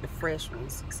try to get the fresh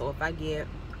ones. So if I get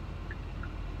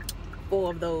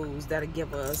 4 of those, that'll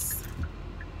give us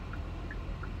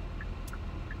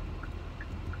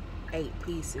 8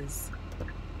 pieces,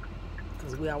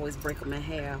 because we always break them in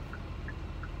half.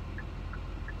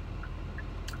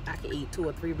 I can eat 2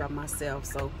 or 3 by myself,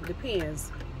 so it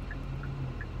depends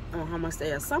on how much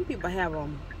they are. Some people have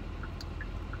them,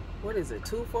 what is it,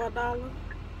 2 for $1?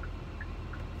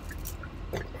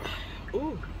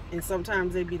 Ooh, and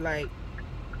sometimes they be like,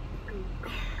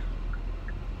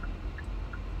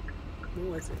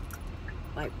 what was it,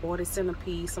 like 40 cents a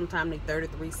piece. Sometimes they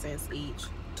 33 cents each.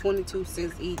 22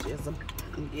 cents each is a,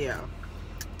 yeah,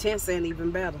 10 cents even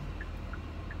better.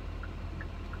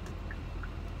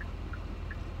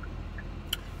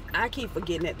 I keep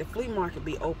forgetting that the flea market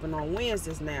be open on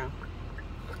Wednesdays now.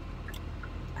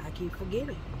 I keep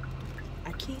forgetting.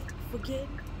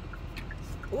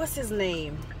 What's his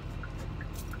name?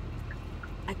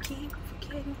 I keep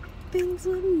forgetting. Things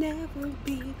will never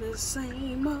be the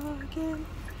same again.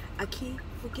 I keep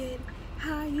forgetting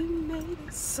how you made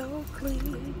it so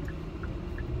clear.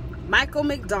 Michael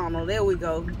McDonald, there we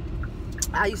go.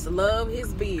 I used to love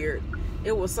his beard.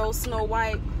 It was so Snow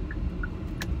White.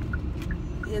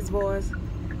 His voice.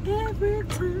 Every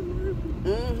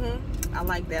time. I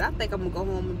like that. I think I'm gonna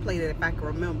go home and play that if I can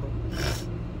remember.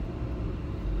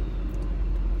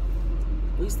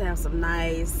 We used to have some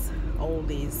nice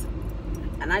oldies.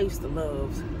 And I used to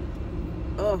love,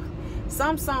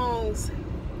 some songs,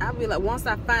 I'll be like, once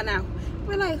I find out, I'll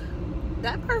be like,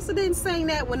 that person didn't sing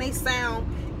that when they sound,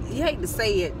 you hate to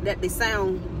say it, that they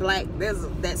sound black. There's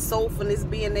that soulfulness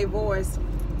be in their voice.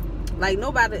 Like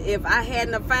nobody, if I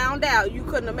hadn't have found out, you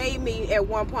couldn't have made me at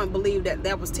one point believe that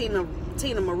that was Tina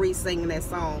Marie singing that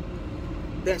song,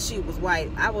 that she was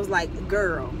white. I was like,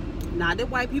 girl, now that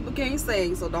white people can't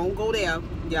sing, so don't go there,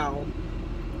 y'all.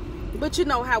 But you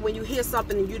know how when you hear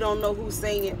something and you don't know who's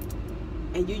singing,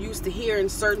 and you used to hearing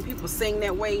certain people sing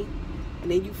that way,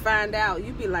 and then you find out,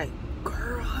 you be like,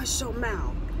 girl, hush your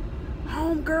mouth.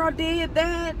 Homegirl did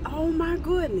that. Oh my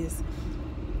goodness.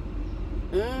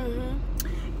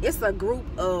 It's a group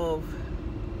of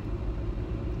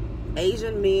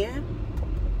Asian men.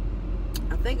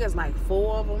 I think it's like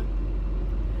 4 of them.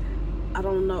 I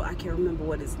don't know. I can't remember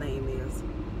what his name is,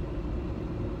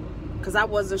 because I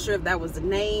wasn't sure if that was the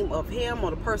name of him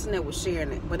or the person that was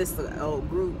sharing it. But it's an old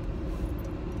group.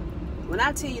 When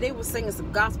I tell you they were singing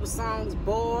some gospel songs,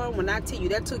 boy, when I tell you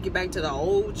that took you back to the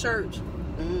old church.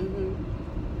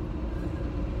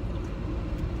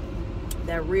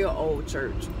 That real old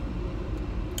church.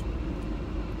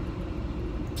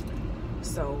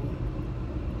 So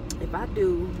if I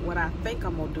do what I think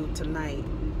I'm gonna do tonight,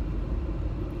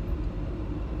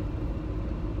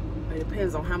 it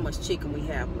depends on how much chicken we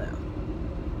have left.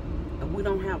 If we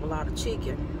don't have a lot of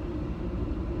chicken,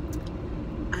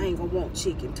 I ain't gonna want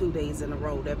chicken 2 days in a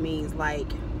row. That means, like,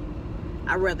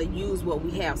 I'd rather use what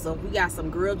we have. So if we got some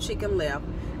grilled chicken left,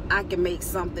 I can make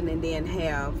something and then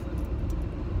have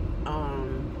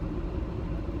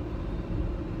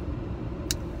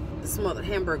smothered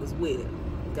hamburgers with it.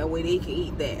 That way they can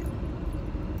eat that.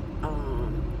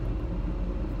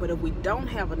 But if we don't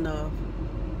have enough,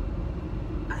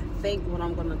 I think what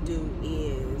I'm gonna do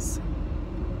is,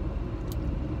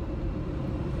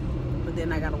 but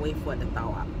then I gotta wait for it to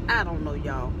thaw out. I don't know,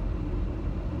 y'all.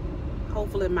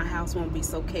 Hopefully my house won't be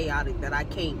so chaotic that I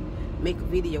can't make a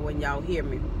video when y'all hear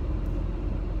me.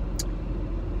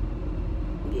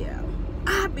 Yeah,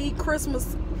 I beat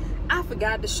Christmas. I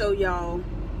forgot to show y'all,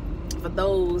 for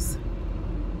those,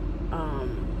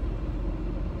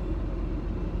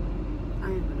 I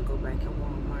ain't gonna go back in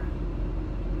Walmart.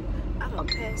 I done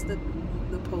passed the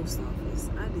post office.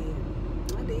 I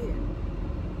did.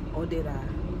 Or did I?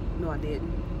 No, I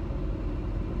didn't.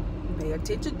 Pay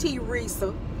attention,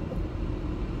 Teresa.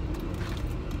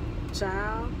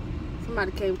 Child,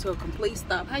 somebody came to a complete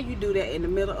stop. How you do that in the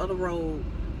middle of the road?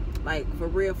 Like, for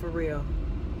real, for real.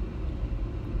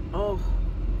 Oh.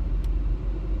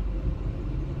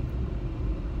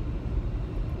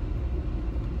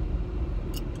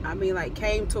 I mean, like,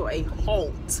 came to a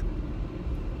halt.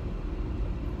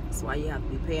 That's why you have to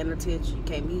be paying attention. You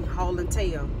can't be hauling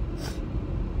tail.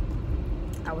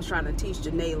 I was trying to teach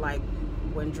Janae, like,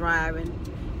 when driving,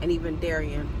 and even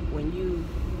Darian, when you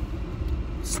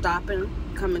stopping,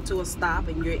 coming to a stop,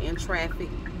 and you're in traffic,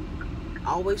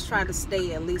 always try to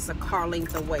stay at least a car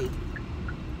length away.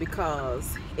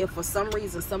 Because if for some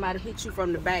reason somebody hits you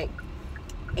from the back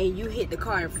and you hit the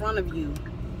car in front of you,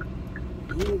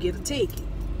 you can get a ticket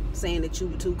saying that you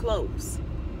were too close.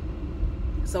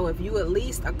 So if you at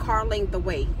least a car length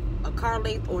away, a car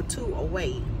length or two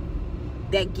away,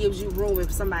 that gives you room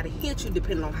if somebody hits you,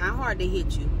 depending on how hard they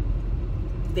hit you,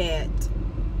 that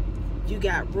you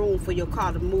got room for your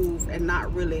car to move and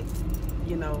not really,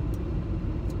 you know.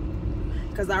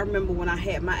 Because I remember when I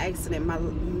had my accident,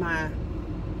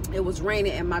 it was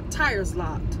raining and my tires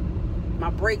locked, my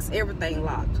brakes, everything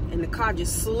locked, and the car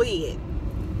just slid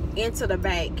into the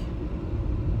back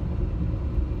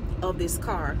of this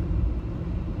car.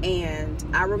 And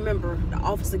I remember the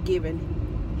officer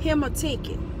giving him a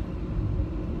ticket.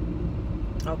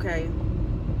 Okay,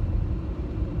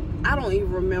 I don't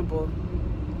even remember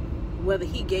whether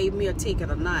he gave me a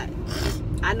ticket or not.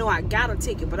 I know I got a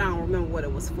ticket, but I don't remember what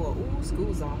it was for. Ooh,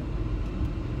 school zone.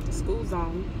 School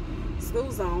zone.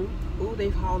 School zone. Ooh, they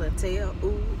hauling tail.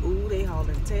 Ooh, they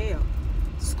hauling tail.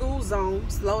 School zone.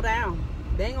 Slow down.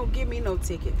 They ain't gonna give me no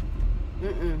ticket.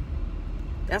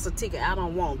 That's a ticket I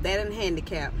don't want. That and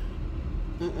handicap.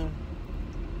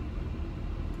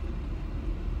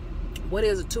 What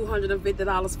is it?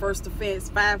 $250 first offense,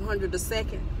 $500 the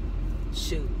second.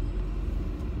 Shoot.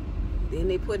 Then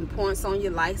they putting points on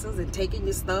your license and taking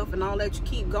your stuff and all that. You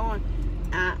keep going.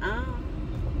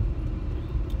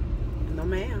 No,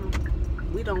 ma'am.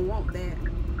 We don't want that.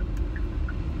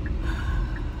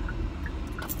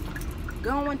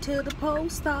 Going to the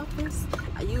post office.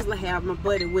 I usually have my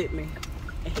buddy with me.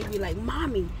 And he'd be like,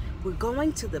 Mommy, we're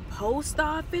going to the post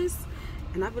office?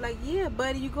 And I'd be like, yeah,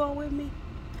 buddy, you going with me?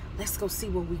 Let's go see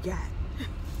what we got.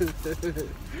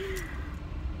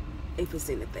 If it's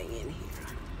anything in here.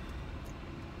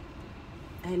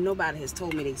 And nobody has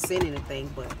told me they sent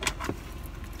anything, but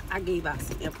I gave out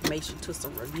some information to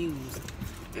some reviews.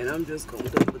 And I'm just going to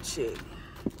double check.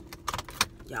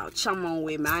 Y'all chum on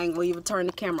with me. I ain't going to even turn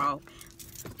the camera off.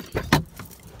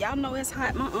 Y'all know it's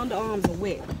hot. My underarms are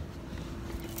wet.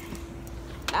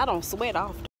 I don't sweat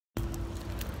often.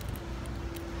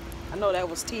 I know that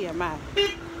was TMI.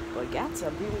 But got to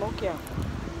be more careful.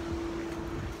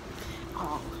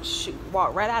 Oh, shoot.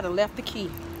 Walked right out and left the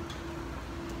key.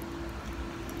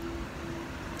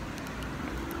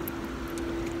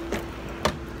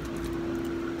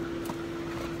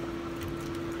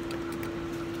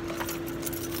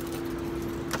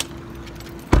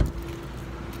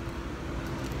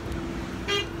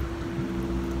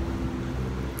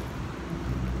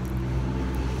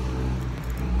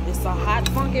 It's a hot,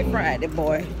 funky Friday,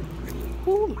 boy.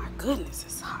 Oh my goodness,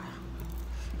 it's hot.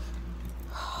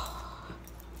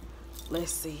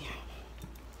 Let's see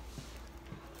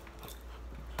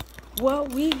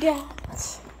what we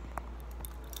got.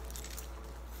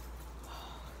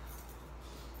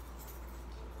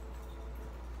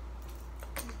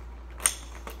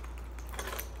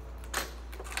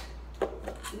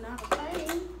 Not a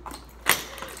thing.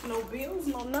 No bills,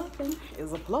 no nothing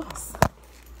is a plus.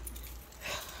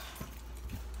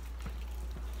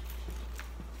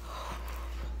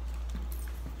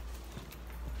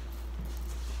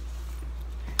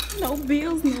 No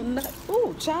bills, no nothing.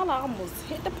 Ooh, child, I almost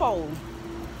hit the pole.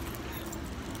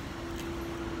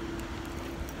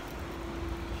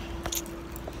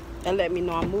 And let me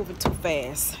know I'm moving too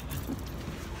fast.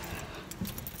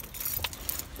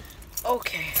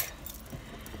 Okay.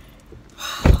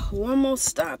 One more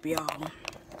stop, y'all.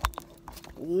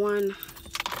 One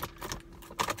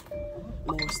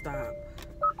more stop.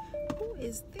 Who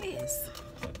is this?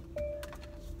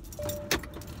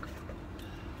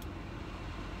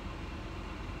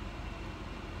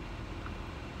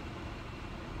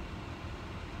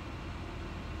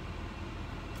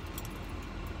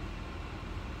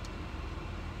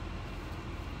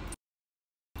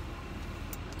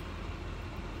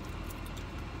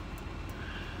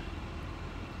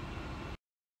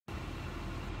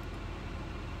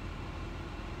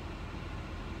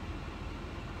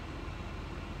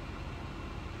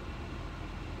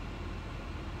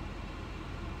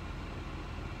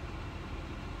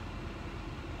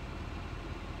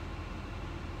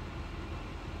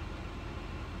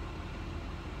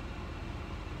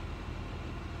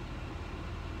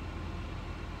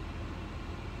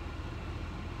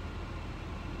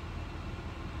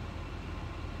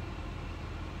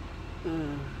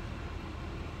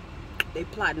 They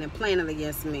plotting and planning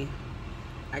against me.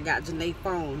 I got Janae's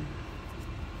phone,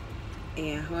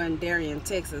 and her and Darian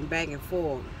texting back and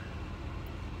forth.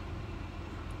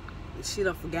 She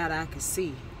done forgot I could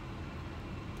see.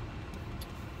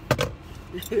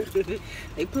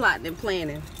 They plotting and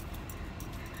planning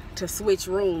to switch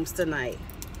rooms tonight.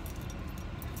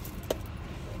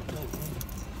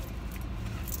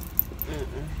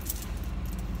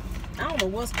 I don't know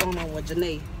what's going on with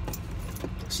Janae.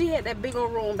 She had that big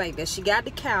old room back there. She got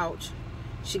the couch.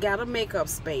 She got a makeup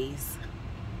space.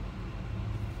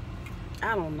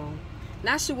 I don't know.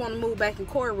 Now she want to move back in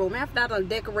Corey's room. After I done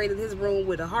decorated his room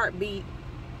with a heartbeat.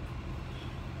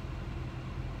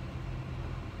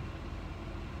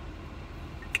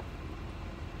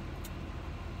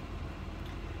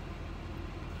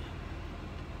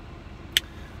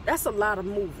 That's a lot of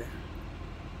moving.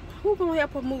 Who gonna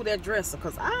help her move that dresser?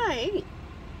 Because I ain't.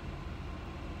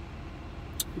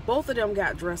 Both of them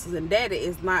got dressers, and Daddy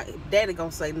is not. Daddy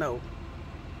gonna say no.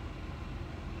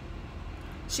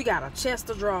 She got a chest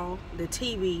of drawers, the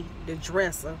TV, the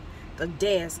dresser, the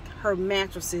desk, her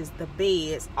mattresses, the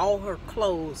beds, all her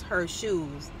clothes, her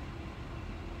shoes.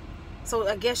 So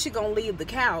I guess she gonna leave the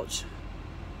couch,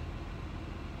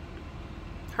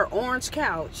 her orange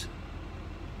couch.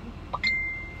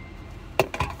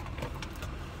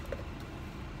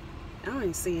 I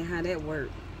ain't seeing how that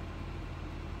worked.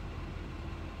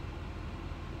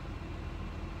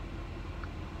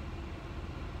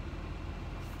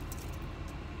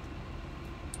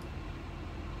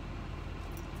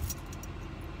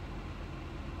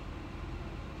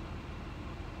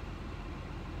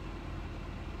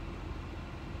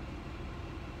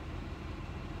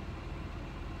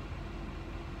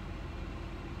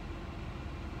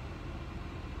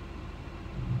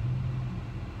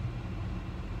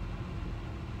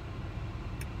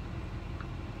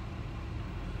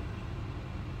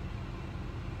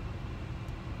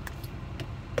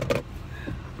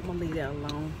 I'm gonna leave that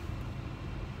alone.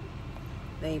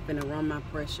 They ain't finna run my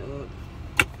pressure up.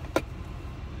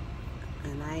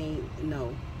 And I ain't,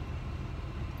 no.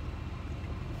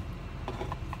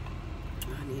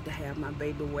 I need to have my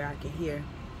baby where I can hear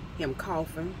him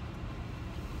coughing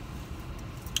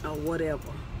or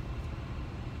whatever.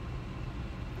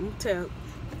 I'm gonna tell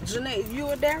Janae, you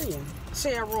or Darian,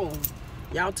 share a room.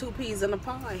 Y'all two peas in a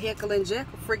pod, Heckle and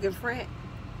Jekyll, freaking frat.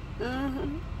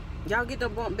 Y'all get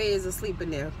them bunk beds and sleep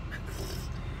in there.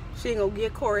 She ain't gonna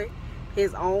get Corey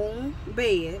his own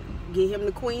bed. Get him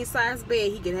the queen size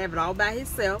bed. He can have it all by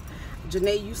himself.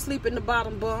 Janae, you sleep in the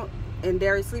bottom bunk, and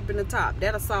Darian sleep in the top.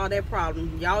 That'll solve that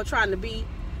problem. Y'all trying to be,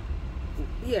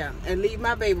 yeah, and leave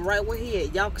my baby right where he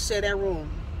at. Y'all can share that room.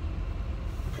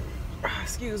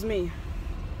 Excuse me.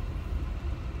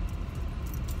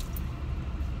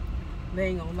 They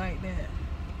ain't gonna like that.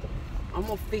 I'm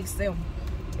gonna fix them.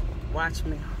 Watch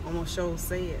me. I'm gonna show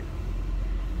say it.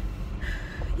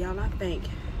 Y'all, I think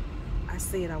I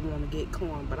said I want to get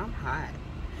corn, but I'm hot.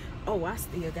 Oh, I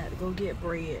still got to go get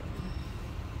bread.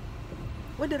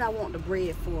 What did I want the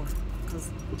bread for? Because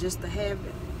just to have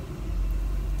it.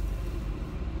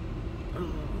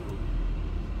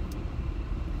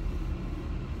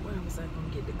 Where was I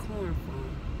gonna get the corn from?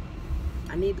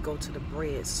 I need to go to the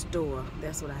bread store.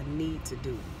 That's what I need to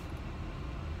do.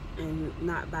 And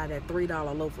not buy that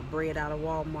 $3 loaf of bread out of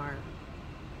Walmart.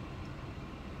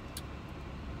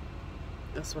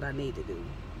 That's what I need to do.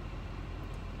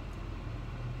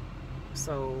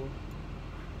 So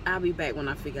I'll be back when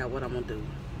I figure out what I'm gonna do.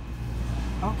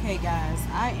 Okay guys,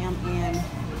 I am in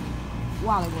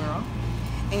Wally World,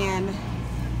 and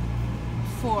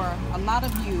for a lot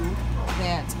of you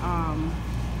that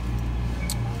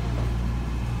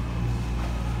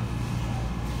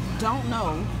don't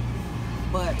know,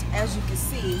 but as you can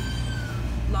see,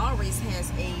 Lawry's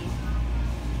has a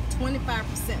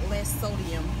 25% less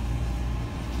sodium,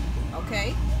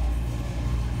 okay,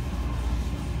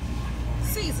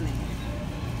 seasoning.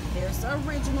 There's the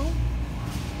original,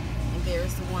 and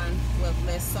there's the one with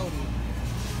less sodium.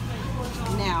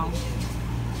 Now,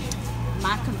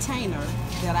 my container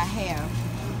that I have,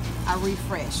 I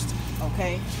refreshed,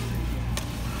 okay?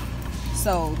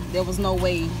 So there was no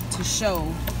way to show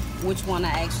which one I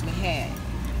actually had.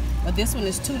 But this one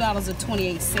is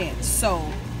 $2.28. So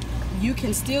you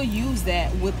can still use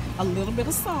that with a little bit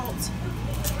of salt,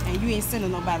 and you ain't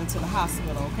sending nobody to the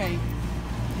hospital, okay?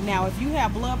 Now, if you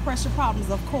have blood pressure problems,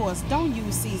 of course, don't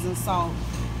use seasoned salt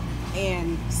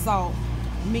and salt,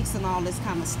 mixing all this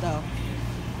kind of stuff.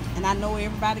 And I know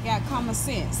everybody got common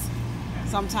sense.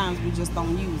 Sometimes we just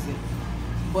don't use it.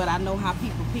 But I know how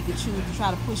people pick and choose to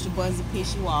try to push the buttons and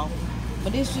piss you off.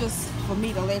 But it's just for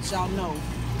me to let y'all know,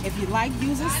 if you like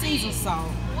using seasoned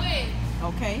salt,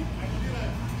 Okay?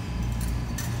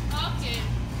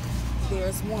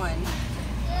 There's one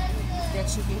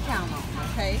that you can count on,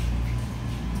 okay?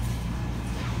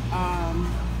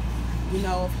 You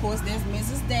know, of course, there's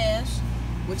Mrs. Dash,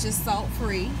 which is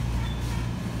salt-free.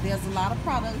 There's a lot of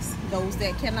products. Those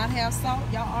that cannot have salt,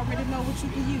 y'all already know what you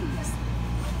can use.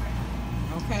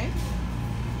 Okay?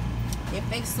 If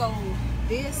they sold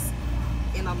this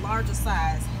in a larger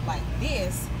size like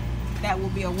this, that will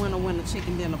be a winner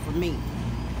chicken dinner for me.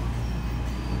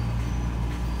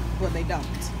 But they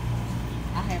don't.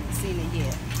 I haven't seen it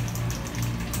yet.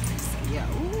 So, yeah.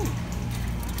 Ooh.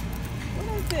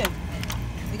 What is this?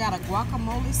 They got a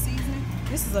guacamole seasoning.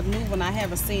 This is a new one I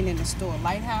haven't seen in the store.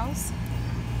 Lighthouse.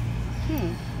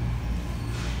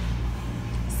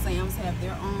 Sam's have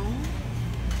their own.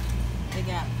 They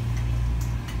got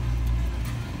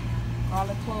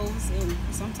garlic cloves and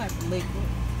some type of liquid.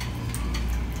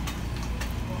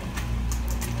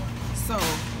 So,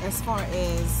 as far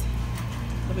as,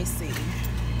 let me see,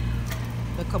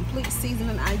 the complete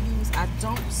seasoning I use, I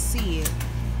don't see it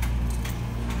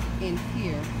in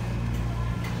here.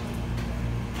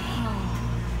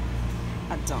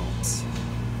 I don't.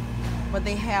 But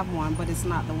they have one, but it's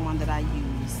not the one that I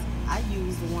use. I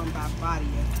use the one by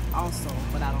Badia also,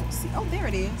 but I don't see. Oh, there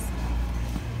it is.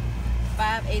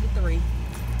 $5.83.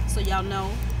 So y'all know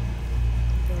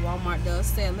that Walmart does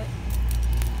sell it.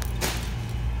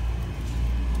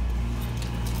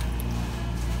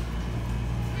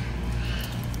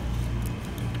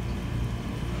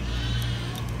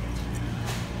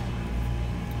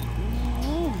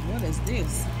 What is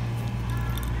this?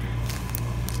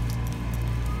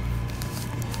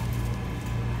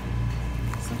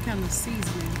 Some kind of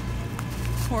seasoning.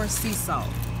 Coarse sea salt.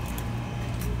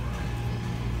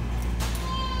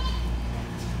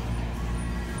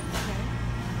 Okay.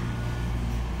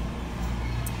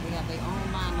 They got their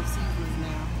own line of seasonings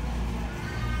now.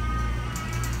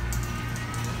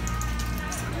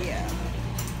 Yeah.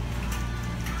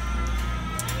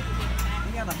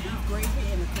 We got a beef gravy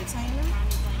in a container.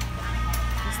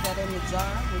 Just that in the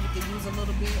jar where you can use a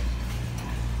little bit.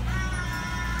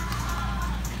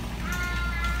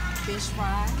 Fish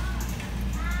fry,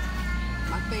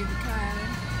 my favorite kind.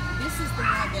 This is the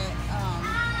one that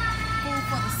Food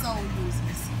for the Soul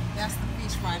uses. That's the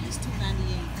fish fry. It's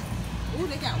 $2.98. Ooh,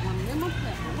 they got one lemon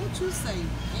pepper. What you say?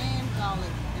 And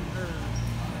garlic and herbs.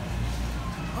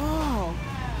 Oh,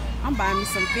 I'm buying me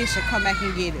some fish and come back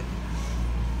and get it.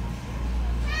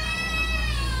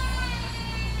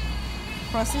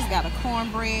 Crusty's got a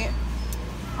cornbread.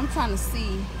 I'm trying to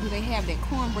see, do they have that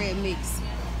cornbread mix?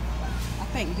 I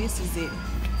think this is it.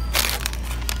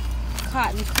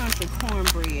 Cotton Country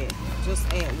cornbread. Just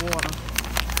add water.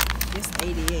 It's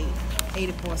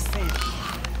 84 cents.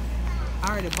 I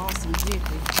already bought some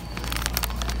Jiffy.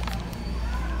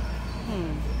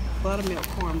 Buttermilk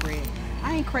cornbread.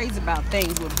 I ain't crazy about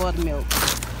things with buttermilk.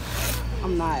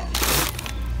 I'm not.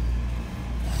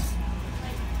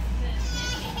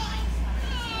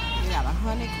 We got a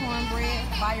honey cornbread,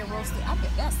 fire roasted. I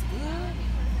bet that's good.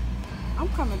 I'm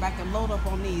coming back and load up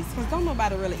on these because don't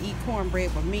nobody really eat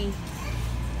cornbread but me.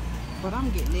 But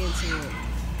I'm getting into it.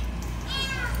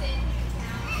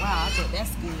 Wow, I bet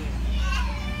that's good.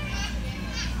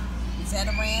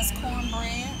 Zetaran's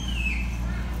cornbread.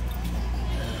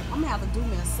 I'm gonna have to do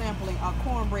me a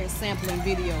cornbread sampling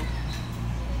video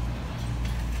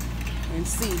and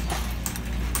see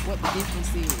what the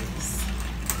difference is.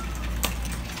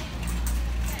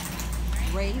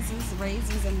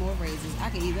 Raisins, and more raisins. I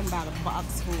can eat them about a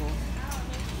box full.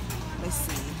 Let's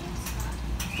see.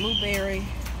 Blueberry.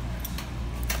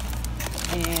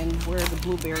 And where's the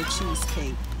blueberry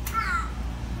cheesecake?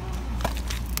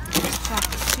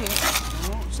 Chocolate chip. I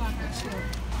want chocolate chip.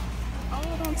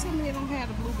 Oh, don't tell me they don't have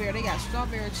the blueberry. They got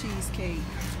strawberry cheesecake.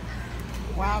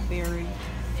 Wild berry.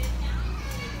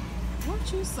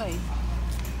 What you say?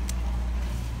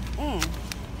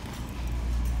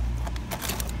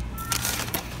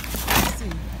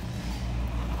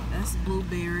 That's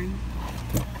blueberry,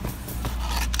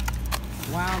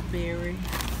 wild berry,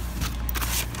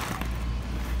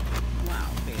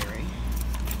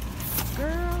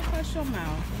 Girl, hush your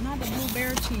mouth. Not the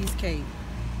blueberry cheesecake.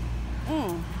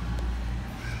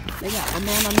 They got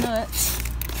banana nuts,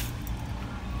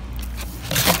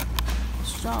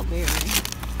 strawberry,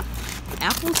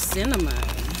 apple cinnamon.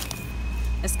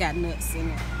 It's got nuts in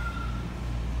it.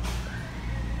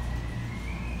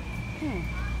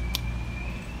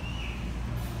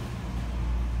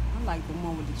 I like the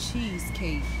one with the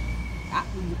cheesecake.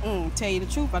 Tell you the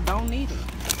truth, I don't need it.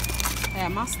 I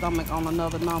have my stomach on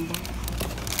another number.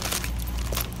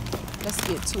 Let's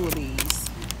get 2 of these.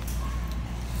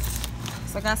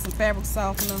 So I got some fabric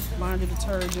softener, laundry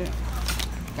detergent,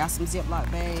 got some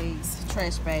Ziploc bags,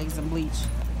 trash bags, and bleach.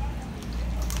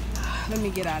 Let me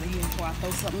get out of here before I throw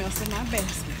something else in my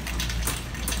basket.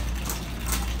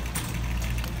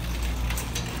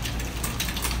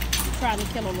 I'm trying to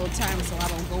kill a little time so I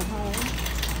don't go home.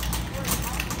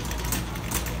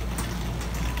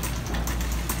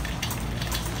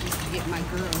 Just to get my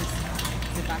girls.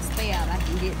 If I stay out, I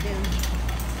can get them.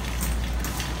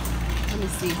 Let me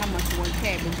see how much one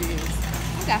cabbage is.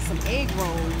 I got some egg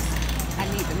rolls I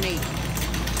need to make.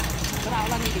 But all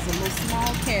I need is a little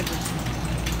small cabbage.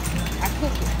 I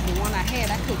cooked it. The one I had,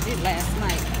 I cooked it last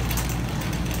night.